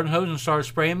up a garden hose and started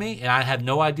spraying me and I have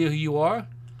no idea who you are,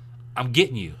 I'm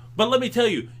getting you. But let me tell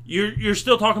you, you're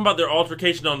still talking about their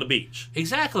altercation on the beach.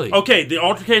 Exactly. Okay, the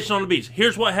altercation on the beach.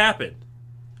 Here's what happened.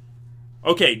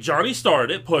 Okay, Johnny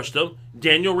started it, pushed him.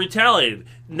 Daniel retaliated.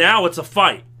 Now it's a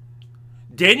fight.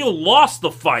 Daniel lost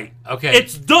the fight. Okay.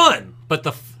 It's done. But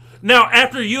now,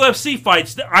 after UFC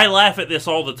fights, I laugh at this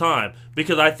all the time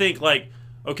because I think, like,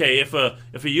 okay, if a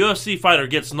UFC fighter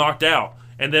gets knocked out,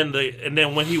 and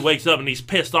then when he wakes up and he's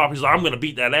pissed off, he's like, I'm going to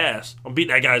beat that ass. I'm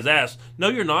beating that guy's ass. No,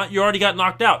 you're not. You already got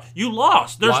knocked out. You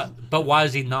lost. But why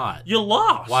is he not? You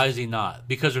lost. Why is he not?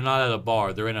 Because they're not at a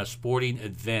bar. They're in a sporting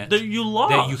event. You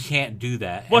lost. That you can't do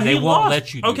that. Well, and they won't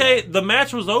let you do that. The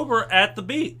match was over at the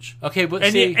beach. Okay, but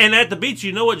and at the beach,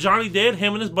 you know what Johnny did?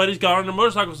 Him and his buddies got on their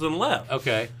motorcycles and left.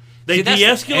 Okay. They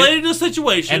de-escalated the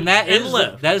situation and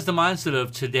left. That is the mindset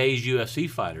of today's UFC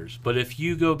fighters. But if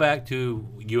you go back to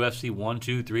UFC 1,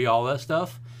 2, 3, all that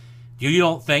stuff, you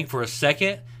don't think for a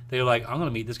second they're like, I'm going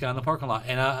to meet this guy in the parking lot.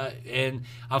 And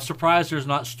I'm surprised there's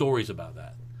not stories about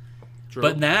that. True.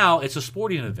 But now it's a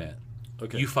sporting event.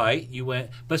 Okay. You fight, you win.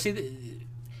 But see,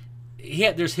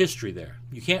 there's history there.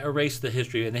 You can't erase the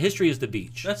history, and the history is the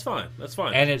beach. That's fine.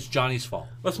 And it's Johnny's fault.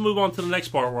 Let's move on to the next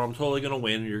part where I'm totally going to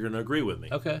win and you're going to agree with me.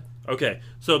 Okay.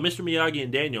 So Mr. Miyagi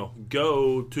and Daniel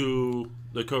go to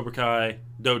the Cobra Kai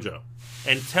dojo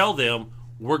and tell them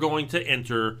we're going to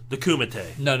enter the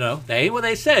Kumite. No. That ain't what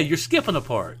they said. You're skipping a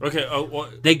part. Okay.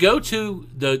 They go to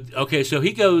the... Okay, so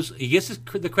he gets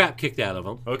the crap kicked out of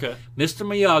him. Okay. Mr.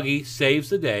 Miyagi saves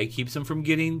the day, keeps him from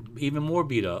getting even more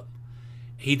beat up.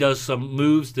 He does some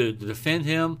moves to defend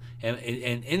him and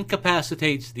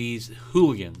incapacitates these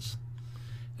hooligans.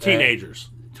 Teenagers.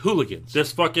 Hooligans.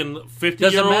 This fucking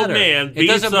 50-year-old man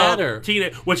beats up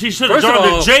teenagers, which he should have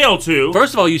gone to jail to.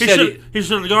 First of all, you said he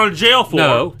should have gone to jail for.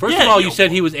 No. First of all, you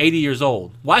said he was 80 years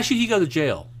old. Why should he go to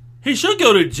jail? He should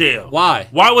go to jail. Why?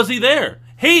 Why was he there?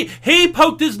 He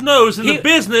poked his nose in the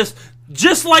business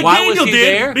just like Daniel did.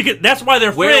 There? Because that's why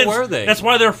they're friends. Where were they? That's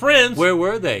why they're friends. Where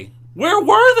were they? Where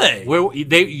were they?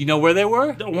 You know where they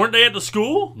were? Weren't they at the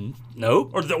school?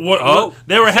 Nope. Or they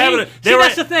were having.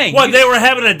 That's the thing. What they were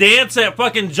having a dance at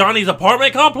fucking Johnny's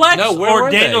apartment complex? No, where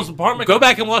were Daniel's they? apartment? Go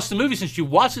back and watch the movie since you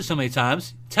watched it so many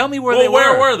times. Tell me where they were.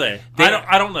 Where were they?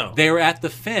 I don't know. They were at the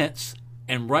fence,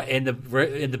 and right in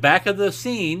the back of the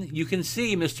scene, you can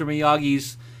see Mr.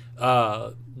 Miyagi's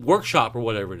workshop or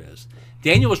whatever it is.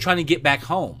 Daniel was trying to get back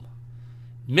home.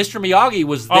 Mr. Miyagi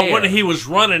was there. Oh, when he was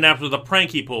running after the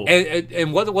prank he pulled.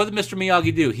 And what did Mr.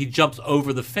 Miyagi do? He jumps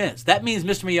over the fence. That means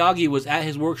Mr. Miyagi was at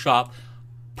his workshop,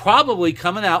 probably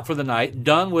coming out for the night,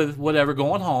 done with whatever,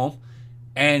 going home,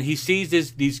 and he sees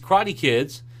these karate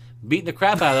kids beating the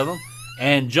crap out of him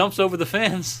and jumps over the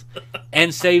fence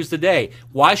and saves the day.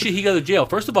 Why should he go to jail?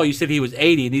 First of all, you said he was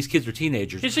 80 and these kids are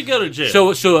teenagers. He should go to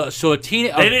jail. So a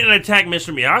teen. They didn't attack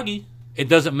Mr. Miyagi. It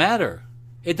doesn't matter.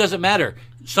 It doesn't matter.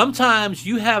 Sometimes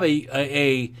you have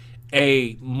a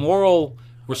moral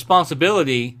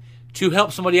responsibility to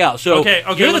help somebody out. So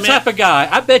you're the type of guy,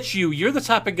 I bet you're the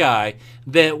type of guy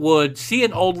that would see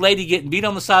an old lady getting beat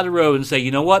on the side of the road and say,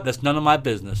 you know what, that's none of my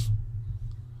business.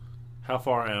 How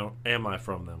far am I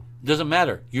from them? Doesn't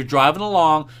matter. You're driving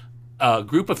along, a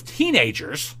group of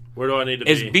teenagers... Where do I need to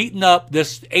be? Is beating up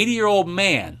this 80-year-old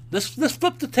man. Let's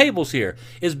flip the tables here.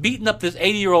 Is beating up this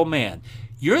 80-year-old man.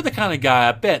 You're the kind of guy,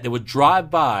 I bet, that would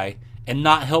drive by and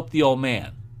not help the old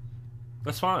man.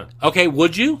 That's fine. Okay,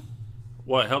 would you?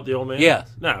 What, help the old man? Yeah.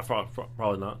 Nah,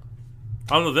 probably not.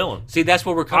 I'm the villain. See, that's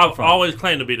where we're coming from. I always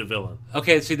claim to be the villain.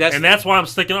 Okay, see, that's why I'm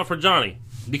sticking up for Johnny.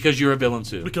 Because you're a villain,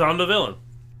 too. Because I'm the villain.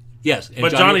 Yes.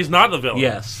 But Johnny's not the villain.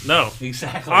 Yes. No.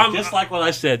 Exactly. Just like what I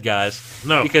said, guys.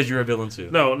 No. Because you're a villain, too.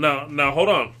 No, hold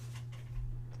on.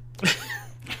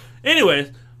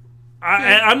 Anyways...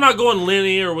 I'm not going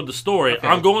linear with the story. Okay.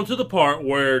 I'm going to the part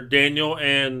where Daniel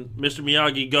and Mr.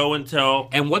 Miyagi go and tell...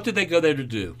 And what did they go there to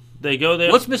do? They go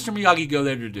there. What's Mr. Miyagi go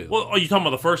there to do? Well, are you talking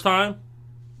about the first time?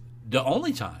 The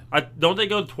only time. Don't they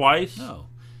go twice? No.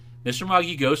 Mr.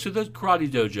 Miyagi goes to the karate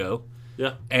dojo.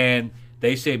 Yeah. And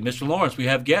they say, Mr. Lawrence, we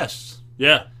have guests.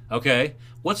 Yeah. Okay.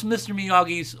 What's Mr.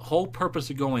 Miyagi's whole purpose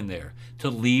of going there? To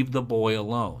leave the boy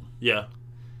alone. Yeah.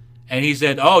 And he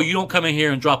said, "Oh, you don't come in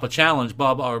here and drop a challenge,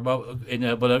 blah blah,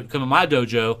 but come in my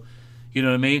dojo." You know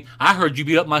what I mean? I heard you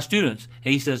beat up my students,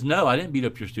 and he says, "No, I didn't beat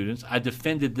up your students. I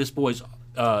defended this boy's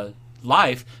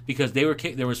life because they were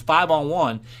there was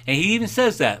 5-on-1, and he even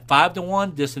says that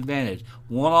 5-to-1 disadvantage,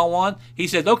 1-on-1." He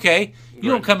said, "Okay, you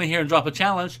don't come in here and drop a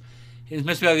challenge." And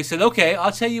Mr. Miyagi said, "Okay,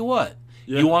 I'll tell you what.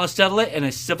 Yeah. You want to settle it in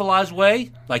a civilized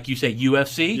way, like you say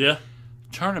UFC? Yeah.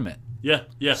 Tournament." Yeah,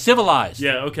 yeah. Civilized.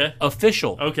 Yeah, okay.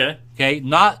 Official. Okay. Okay,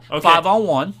 not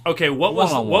 5-on-1. Okay, what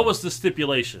was the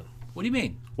stipulation? What do you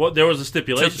mean? Well, there was a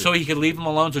stipulation. So he could leave him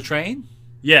alone to train?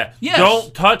 Yeah. Yes.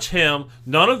 Don't touch him.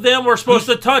 None of them were supposed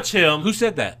to touch him. Who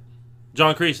said that?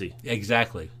 John Creasy.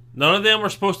 Exactly. None of them were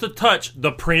supposed to touch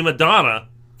the prima donna,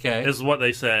 Okay. is what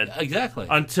they said, Exactly.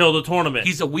 until the tournament.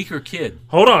 He's a weaker kid.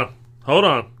 Hold on.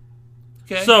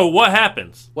 Okay. So, what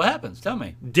happens? What happens? Tell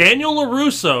me. Daniel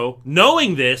LaRusso,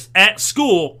 knowing this at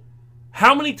school,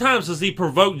 how many times does he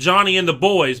provoke Johnny and the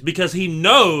boys because he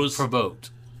knows... Provoked.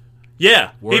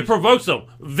 Yeah, he Words. provokes them.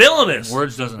 Villainous.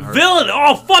 Words doesn't hurt.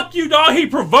 Oh, fuck you, dog. He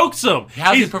provokes them.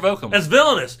 How does he provoke them? That's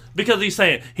villainous. Because he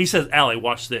says, Allie,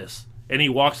 watch this. And he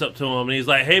walks up to him and he's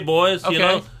like, hey, boys, Okay. you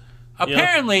know.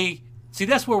 Apparently, see,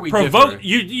 that's where we Provoke differ.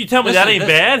 you tell me Listen, that ain't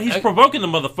bad. He's provoking the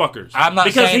motherfuckers. I'm not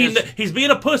because saying it's- he's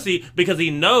being a pussy because he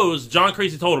knows John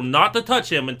Creasy told him not to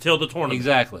touch him until the tournament.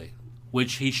 Exactly.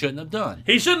 Which he shouldn't have done.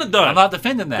 He shouldn't have done. I'm not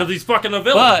defending that. because he's fucking a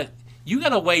villain. But you got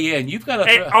to weigh in. You've got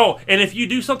to... And if you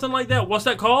do something like that, what's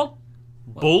that called?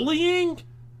 Bullying?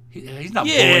 He's not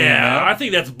bullying. Yeah, Man. I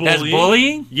think that's bullying. That's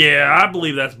bullying? Yeah, I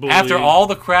believe that's bullying. After all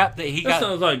the crap that he That got...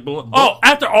 sounds like bullying. Oh,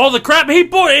 after all the crap he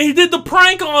did the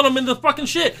prank on him in the fucking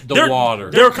shit. Water.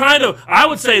 They're kind of. I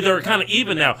would say they're kind of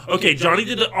even now. Okay, Johnny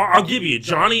did. I'll give you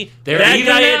Johnny. They're bad even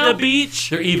guy now? at the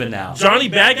beach. They're even now. Johnny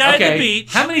bad guy at the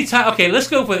beach. How many times... Okay, let's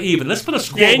go for even. Let's put a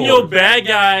scoreboard. Daniel bad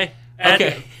guy.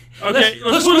 Okay.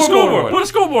 Let's put a scoreboard. Put a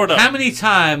scoreboard up. How many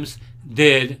times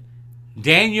did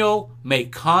Daniel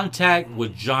make contact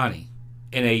with Johnny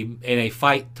in a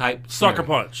fight type Sucker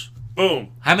scenario? punch. Boom.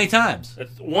 How many times?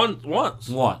 It's once. Once.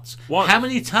 Once. How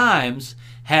many times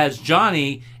has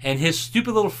Johnny and his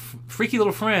stupid little freaky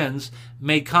little friends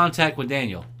made contact with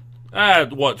Daniel?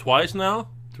 What? Twice now?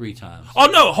 3 times. Oh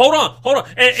no! Hold on.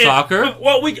 Soccer?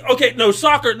 No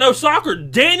soccer.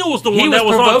 Daniel was the He one was that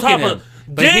was on provoking top him. of.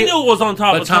 But Daniel was on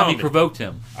top But of Tommy Tommy. provoked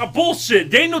him. Bullshit.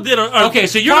 Daniel did a Okay,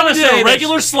 so you're Tommy going to did say a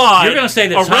regular slide. You're going to say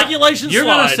that regulation You're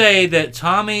slide. going to say that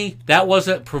Tommy that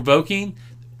wasn't provoking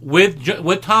with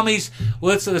Tommy's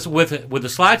with the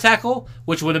slide tackle,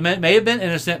 which may have been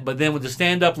innocent, but then with the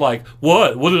stand up like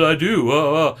what did I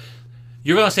do?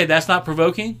 You're going to say that's not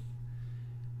provoking?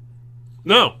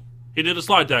 No, he did a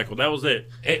slide tackle. That was it.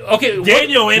 Okay,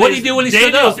 Daniel. what did he do when he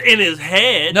stood Daniel's up? in his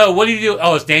head. No, what did he do?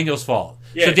 Oh, it's Daniel's fault.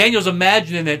 Yeah. So Daniel's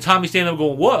imagining that Tommy's standing up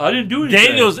going, what? I didn't do anything.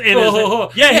 Daniel's in his head.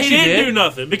 Yeah, Yes, he didn't do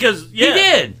nothing because He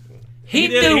did. He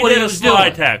knew what he was doing.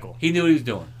 Slide tackle. He knew what he was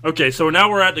doing. Okay, so now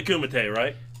we're at the Kumite,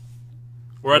 right?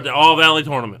 We're at the All Valley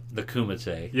Tournament. The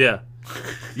Kumite. Yeah.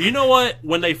 You know what?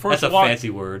 When they first That's a walked, fancy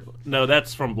word. No,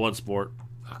 that's from Bloodsport.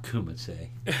 A Kumite.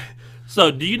 So,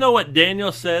 do you know what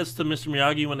Daniel says to Mr.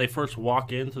 Miyagi when they first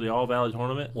walk into the All Valley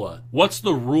Tournament? What? What's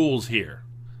the rules here?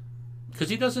 Because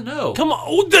he doesn't know. Come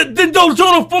on, then don't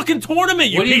join a fucking tournament,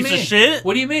 you What do you piece mean? of shit.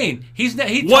 What do you mean?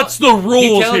 What's the rules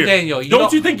he tells here? Daniel,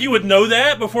 don't you think you would know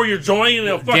that before you're joining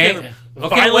a fucking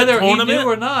violent whether tournament? he knew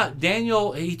or not,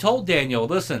 he told Daniel,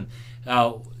 listen,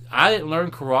 I didn't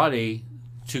learn karate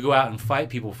to go out and fight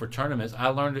people for tournaments. I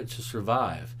learned it to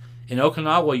survive. In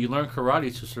Okinawa, you learn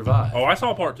karate to survive. Oh, I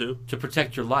saw part 2. To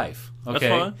protect your life. Okay?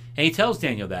 That's fine. And he tells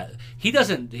Daniel that. He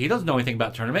doesn't know anything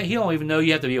about tournament. He don't even know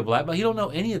you have to be a black belt. He don't know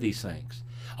any of these things.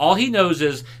 All he knows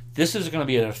is this is going to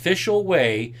be an official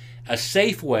way, a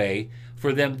safe way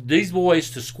for these boys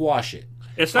to squash it.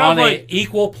 It sounds on like an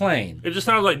equal plane. It just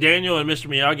sounds like Daniel and Mr.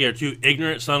 Miyagi are 2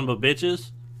 ignorant son of a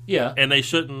bitches. Yeah. And they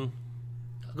shouldn't.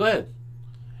 Go ahead.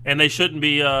 And they shouldn't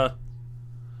be,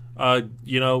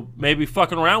 maybe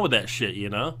fucking around with that shit.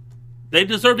 They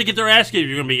deserve to get their ass kicked if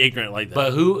you're going to be ignorant like that.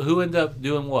 But who ended up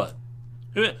doing what?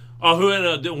 Who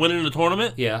ended up winning the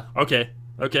tournament? Yeah. Okay.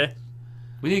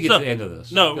 We need to get to the end of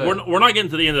this. No, we're not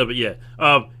getting to the end of it yet.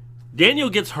 Daniel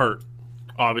gets hurt,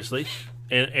 obviously,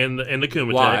 in the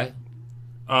Kumite. Why?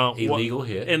 Illegal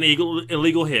hit. An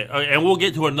illegal hit. And we'll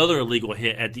get to another illegal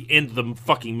hit at the end of the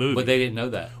fucking movie. But they didn't know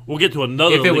that. We'll get to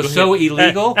another If it was so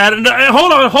illegal?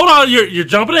 Hold on. You're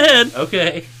jumping ahead.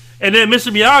 Okay. And then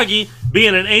Mr. Miyagi,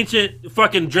 being an ancient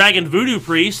fucking dragon voodoo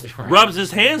priest, rubs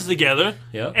his hands together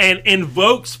and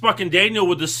invokes fucking Daniel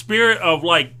with the spirit of,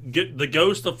 like, the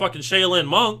ghost of fucking Shaolin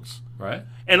monks. Right.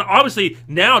 And obviously,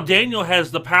 now Daniel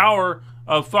has the power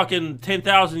of fucking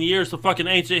 10,000 years of fucking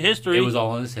ancient history. It was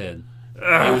all in his head.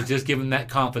 It was just giving that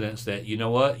confidence that, you know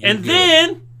what? And good.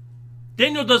 Then,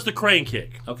 Daniel does the crane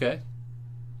kick. Okay.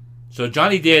 So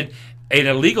Johnny did an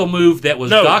illegal move that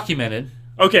was documented.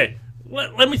 Okay.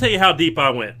 Let me tell you how deep I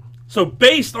went. So,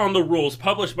 based on the rules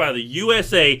published by the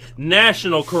USA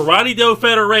National Karate Do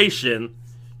Federation,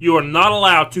 you are not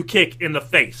allowed to kick in the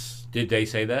face. Did they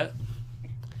say that?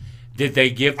 Did they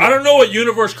give... I don't know what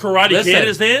universe Karate Kid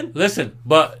is in. Listen,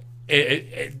 but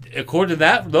according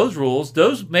to those rules,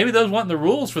 maybe those weren't the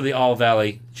rules for the All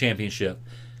Valley Championship.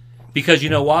 Because you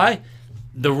know why?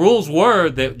 The rules were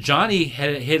that Johnny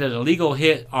had hit an illegal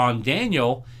hit on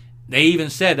Daniel. They even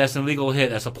said that's an illegal hit.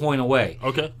 That's a point away.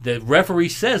 Okay. The referee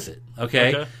says it.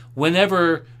 Okay.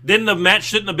 Whenever... Then the match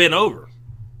shouldn't have been over.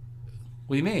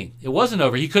 What do you mean? It wasn't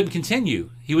over. He couldn't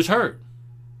continue. He was hurt.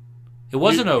 It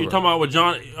wasn't over. You're talking about with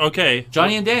Johnny... Okay.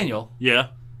 Johnny and Daniel. Yeah.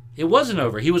 It wasn't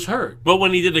over. He was hurt. But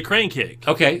when he did the crane kick.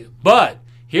 Okay, but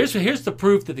here's the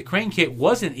proof that the crane kick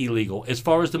wasn't illegal as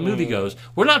far as the movie goes.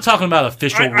 We're not talking about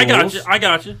official rules. I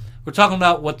got you. We're talking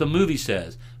about what the movie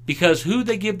says. Because who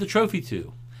they give the trophy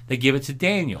to? They give it to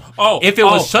Daniel. If it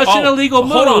was such an illegal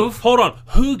move... Hold on.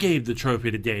 Who gave the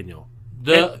trophy to Daniel?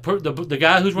 The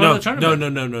guy who's running the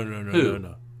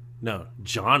tournament. No.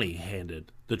 Johnny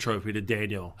handed the trophy to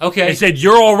Daniel. Okay. And said,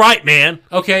 "You're all right, man."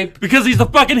 Okay. Because he's the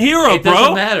fucking hero, it bro. It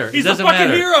doesn't matter. He's the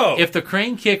fucking hero. If the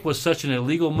crane kick was such an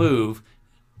illegal move,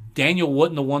 Daniel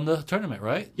wouldn't have won the tournament,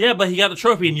 right? Yeah, but he got the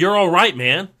trophy, and you're all right,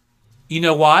 man. You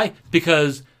know why?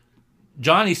 Because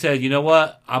Johnny said, "You know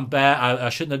what? I'm bad. I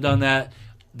shouldn't have done that.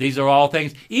 These are all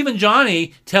things." Even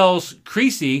Johnny tells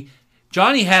Creasy.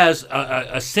 Johnny has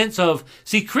a sense of...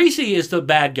 See, Creasy is the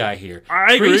bad guy here.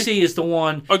 I agree. Creasy is the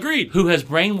one who has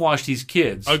brainwashed these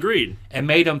kids. Agreed. And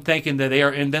made them thinking that they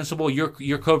are invincible.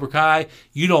 You're Cobra Kai.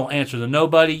 You don't answer to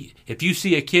nobody. If you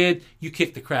see a kid, you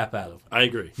kick the crap out of them. I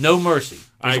agree. No mercy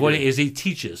is what he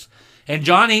teaches. And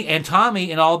Johnny and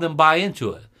Tommy and all of them buy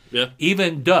into it. Yeah.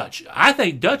 Even Dutch. I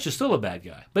think Dutch is still a bad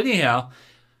guy. But anyhow,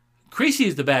 Creasy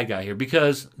is the bad guy here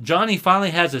because Johnny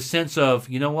finally has a sense of,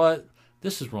 you know what?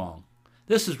 This is wrong.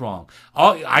 This is wrong.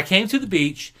 I came to the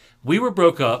beach. We were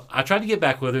broke up. I tried to get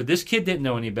back with her. This kid didn't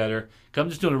know any better. I'm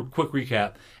just doing a quick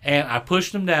recap. And I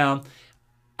pushed him down.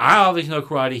 I obviously know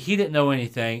karate. He didn't know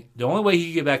anything. The only way he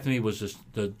could get back to me was just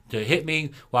to hit me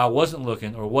while I wasn't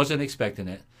looking or wasn't expecting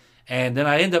it. And then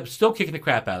I ended up still kicking the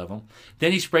crap out of him.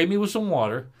 Then he sprayed me with some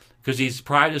water because his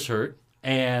pride is hurt.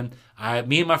 And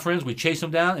me and my friends, we chased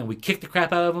him down and we kicked the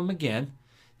crap out of him again.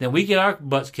 Then we get our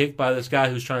butts kicked by this guy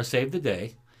who's trying to save the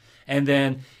day. And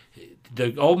then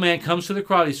the old man comes to the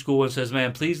karate school and says,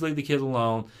 "Man, please leave the kid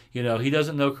alone. You know, he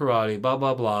doesn't know karate, blah,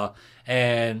 blah, blah."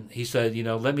 And he said, "You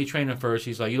know, let me train him first."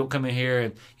 He's like, "You don't come in here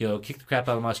and, you know, kick the crap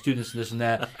out of my students and this and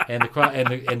that." And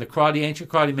the ancient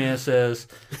karate man says,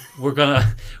 we're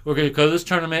gonna go to this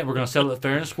tournament. We're going to settle it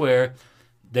fair and square.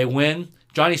 They win.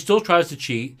 Johnny still tries to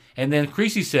cheat. And then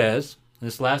Creasy says, and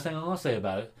this is the last thing I'm going to say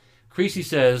about it, Creasy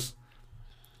says,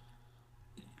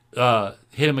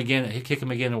 hit him again, kick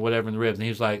him again or whatever in the ribs. And he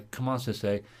was like, "Come on,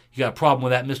 Sensei. You got a problem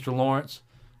with that, Mr. Lawrence?"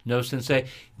 "No, Sensei."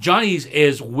 Johnny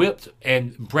is whipped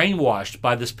and brainwashed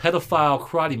by this pedophile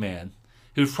karate man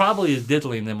who probably is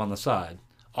diddling them on the side.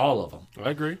 All of them.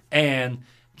 I agree. And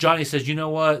Johnny says, "You know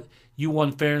what? You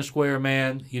won fair and square,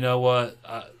 man. You know what?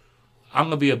 I'm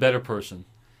going to be a better person."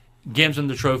 Gives him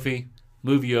the trophy.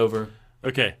 Movie over.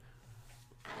 Okay.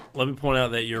 Let me point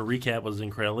out that your recap was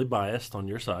incredibly biased on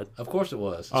your side. Of course it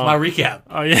was. It's my recap.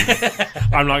 Oh, yeah.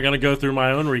 I'm not going to go through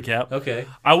my own recap. Okay.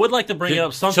 I would like to bring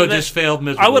up something So this failed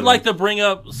miserably. I would like to bring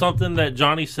up something that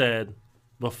Johnny said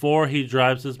before he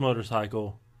drives his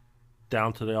motorcycle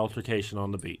down to the altercation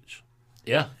on the beach.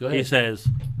 Yeah, go ahead. He says,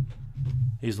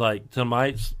 he's like,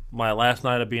 "Tonight's my last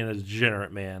night of being a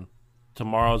degenerate, man.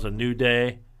 Tomorrow's a new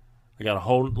day. I got a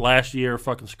whole last year of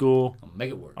fucking school. I'll make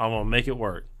it work." I'm going to make it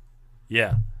work.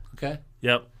 Yeah. Okay.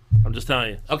 Yep. I'm just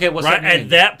telling you. Okay, what's right that mean? At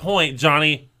that point,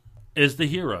 Johnny is the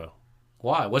hero.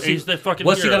 Why? He's the fucking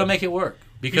What's hero. he going to make it work?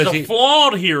 Because he's a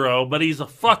flawed hero, but he's a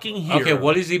fucking hero. Okay,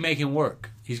 what is he making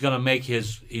work? He's going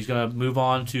to move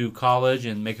on to college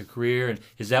and make a career. And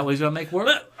is that what he's going to make work?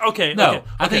 Okay. No, okay.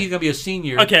 I think he's going to be a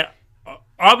senior. Okay.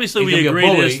 obviously He's we gonna be a agree to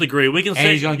bully, disagree. We can and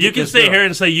he's say gonna you get can this sit girl. here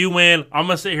and say you win. I'm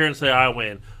gonna sit here and say I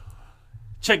win.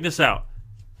 Check this out.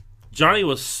 Johnny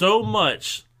was so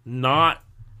much not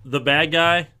the bad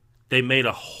guy. They made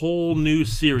a whole new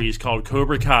series called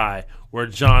Cobra Kai where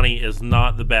Johnny is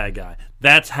not the bad guy.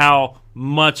 That's how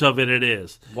much of it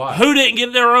is. Why? Who didn't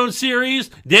get their own series?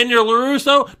 Daniel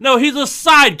LaRusso? No, he's a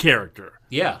side character.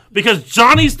 Yeah. Because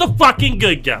Johnny's the fucking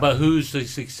good guy. But who's the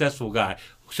successful guy?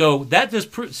 So that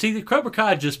just see the Cobra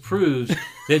Kai just proves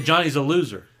that Johnny's a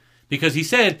loser. Because you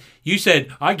said,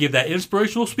 I give that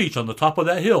inspirational speech on the top of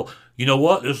that hill. You know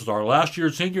what? This is our last year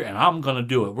senior, and I'm going to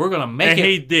do it. We're going to make and it.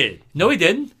 he did. No, he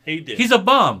didn't. He did. He's a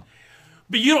bum.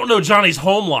 But you don't know Johnny's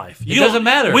home life. It doesn't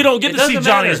matter. We don't get It to see doesn't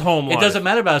Johnny's matter. home life. It doesn't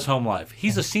matter about his home life.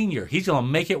 He's a senior. He's going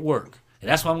to make it work. And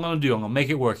that's what I'm going to do. I'm going to make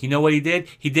it work. You know what he did?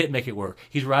 He didn't make it work.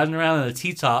 He's riding around in a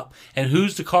T-top. And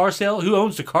who's the car sale? Who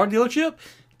owns the car dealership?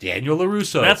 Daniel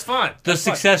LaRusso. That's fine. The That's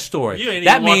success fine. story. You ain't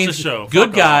that even watched means the show. good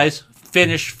Fuck guys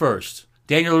finish first.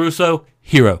 Daniel LaRusso,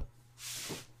 hero.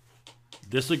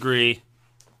 Disagree.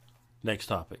 Next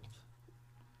topic.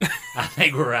 I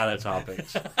think we're out of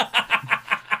topics.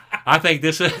 I think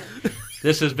this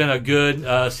has been a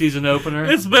good season opener.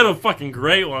 It's been a fucking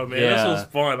great one, man. Yeah. This was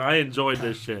fun. I enjoyed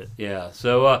this shit. Yeah.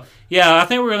 So I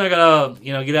think we're gonna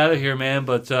get out of here, man.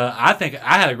 But I think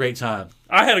I had a great time.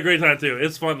 I had a great time too.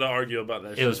 It's fun to argue about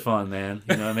that shit. It was fun, man.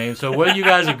 You know what I mean? So whether you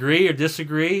guys agree or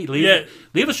disagree,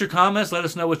 leave us your comments. Let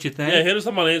us know what you think. Yeah, hit us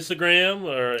up on Instagram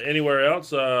or anywhere else.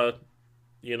 Go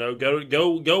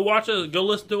watch us. Go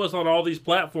listen to us on all these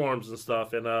platforms and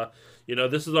stuff. And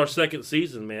this is our second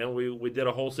season, man. We did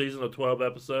a whole season of 12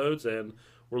 episodes, and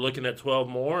we're looking at 12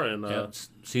 more. And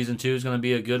season 2 is going to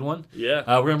be a good one. Yeah,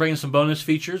 we're going to bring in some bonus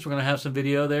features. We're going to have some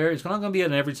video there. It's not going to be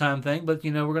an every time thing, but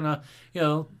we're going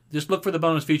to just look for the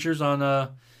bonus features on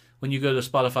when you go to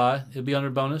Spotify. It'll be under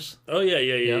bonus. Oh yeah.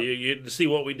 You see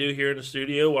what we do here in the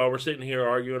studio while we're sitting here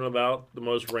arguing about the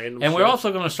most random. And shit. we're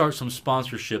also going to start some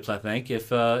sponsorships. I think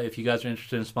if you guys are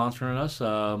interested in sponsoring us,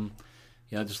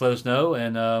 just let us know.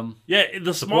 And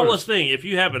the smallest thing, if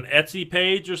you have an Etsy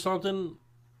page or something.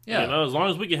 Yeah, as long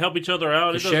as we can help each other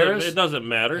out, it doesn't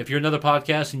matter. If you're another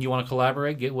podcast and you want to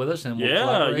collaborate, get with us and we'll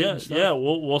collaborate.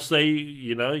 We'll say,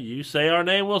 you say our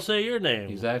name, we'll say your name.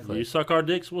 Exactly. You suck our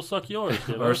dicks, we'll suck yours.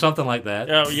 Or something like that.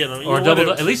 Or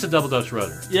at least a double Dutch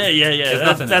rudder.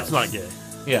 Yeah. That's not gay.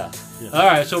 Yeah. All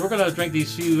right, so we're going to drink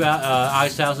these few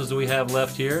ice houses that we have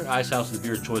left here. Ice House is the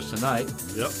beer of choice tonight.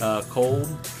 Yep. Cold.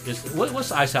 What's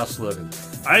the Ice House slogan?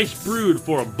 Ice brewed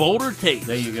for a bolder taste.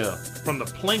 There you go. From the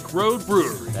Plank Road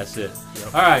Brewery. That's it.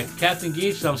 Yep. All right, Captain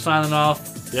Geach, I'm signing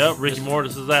off. Yep, Ricky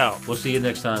Mortis is out. We'll see you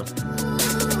next time.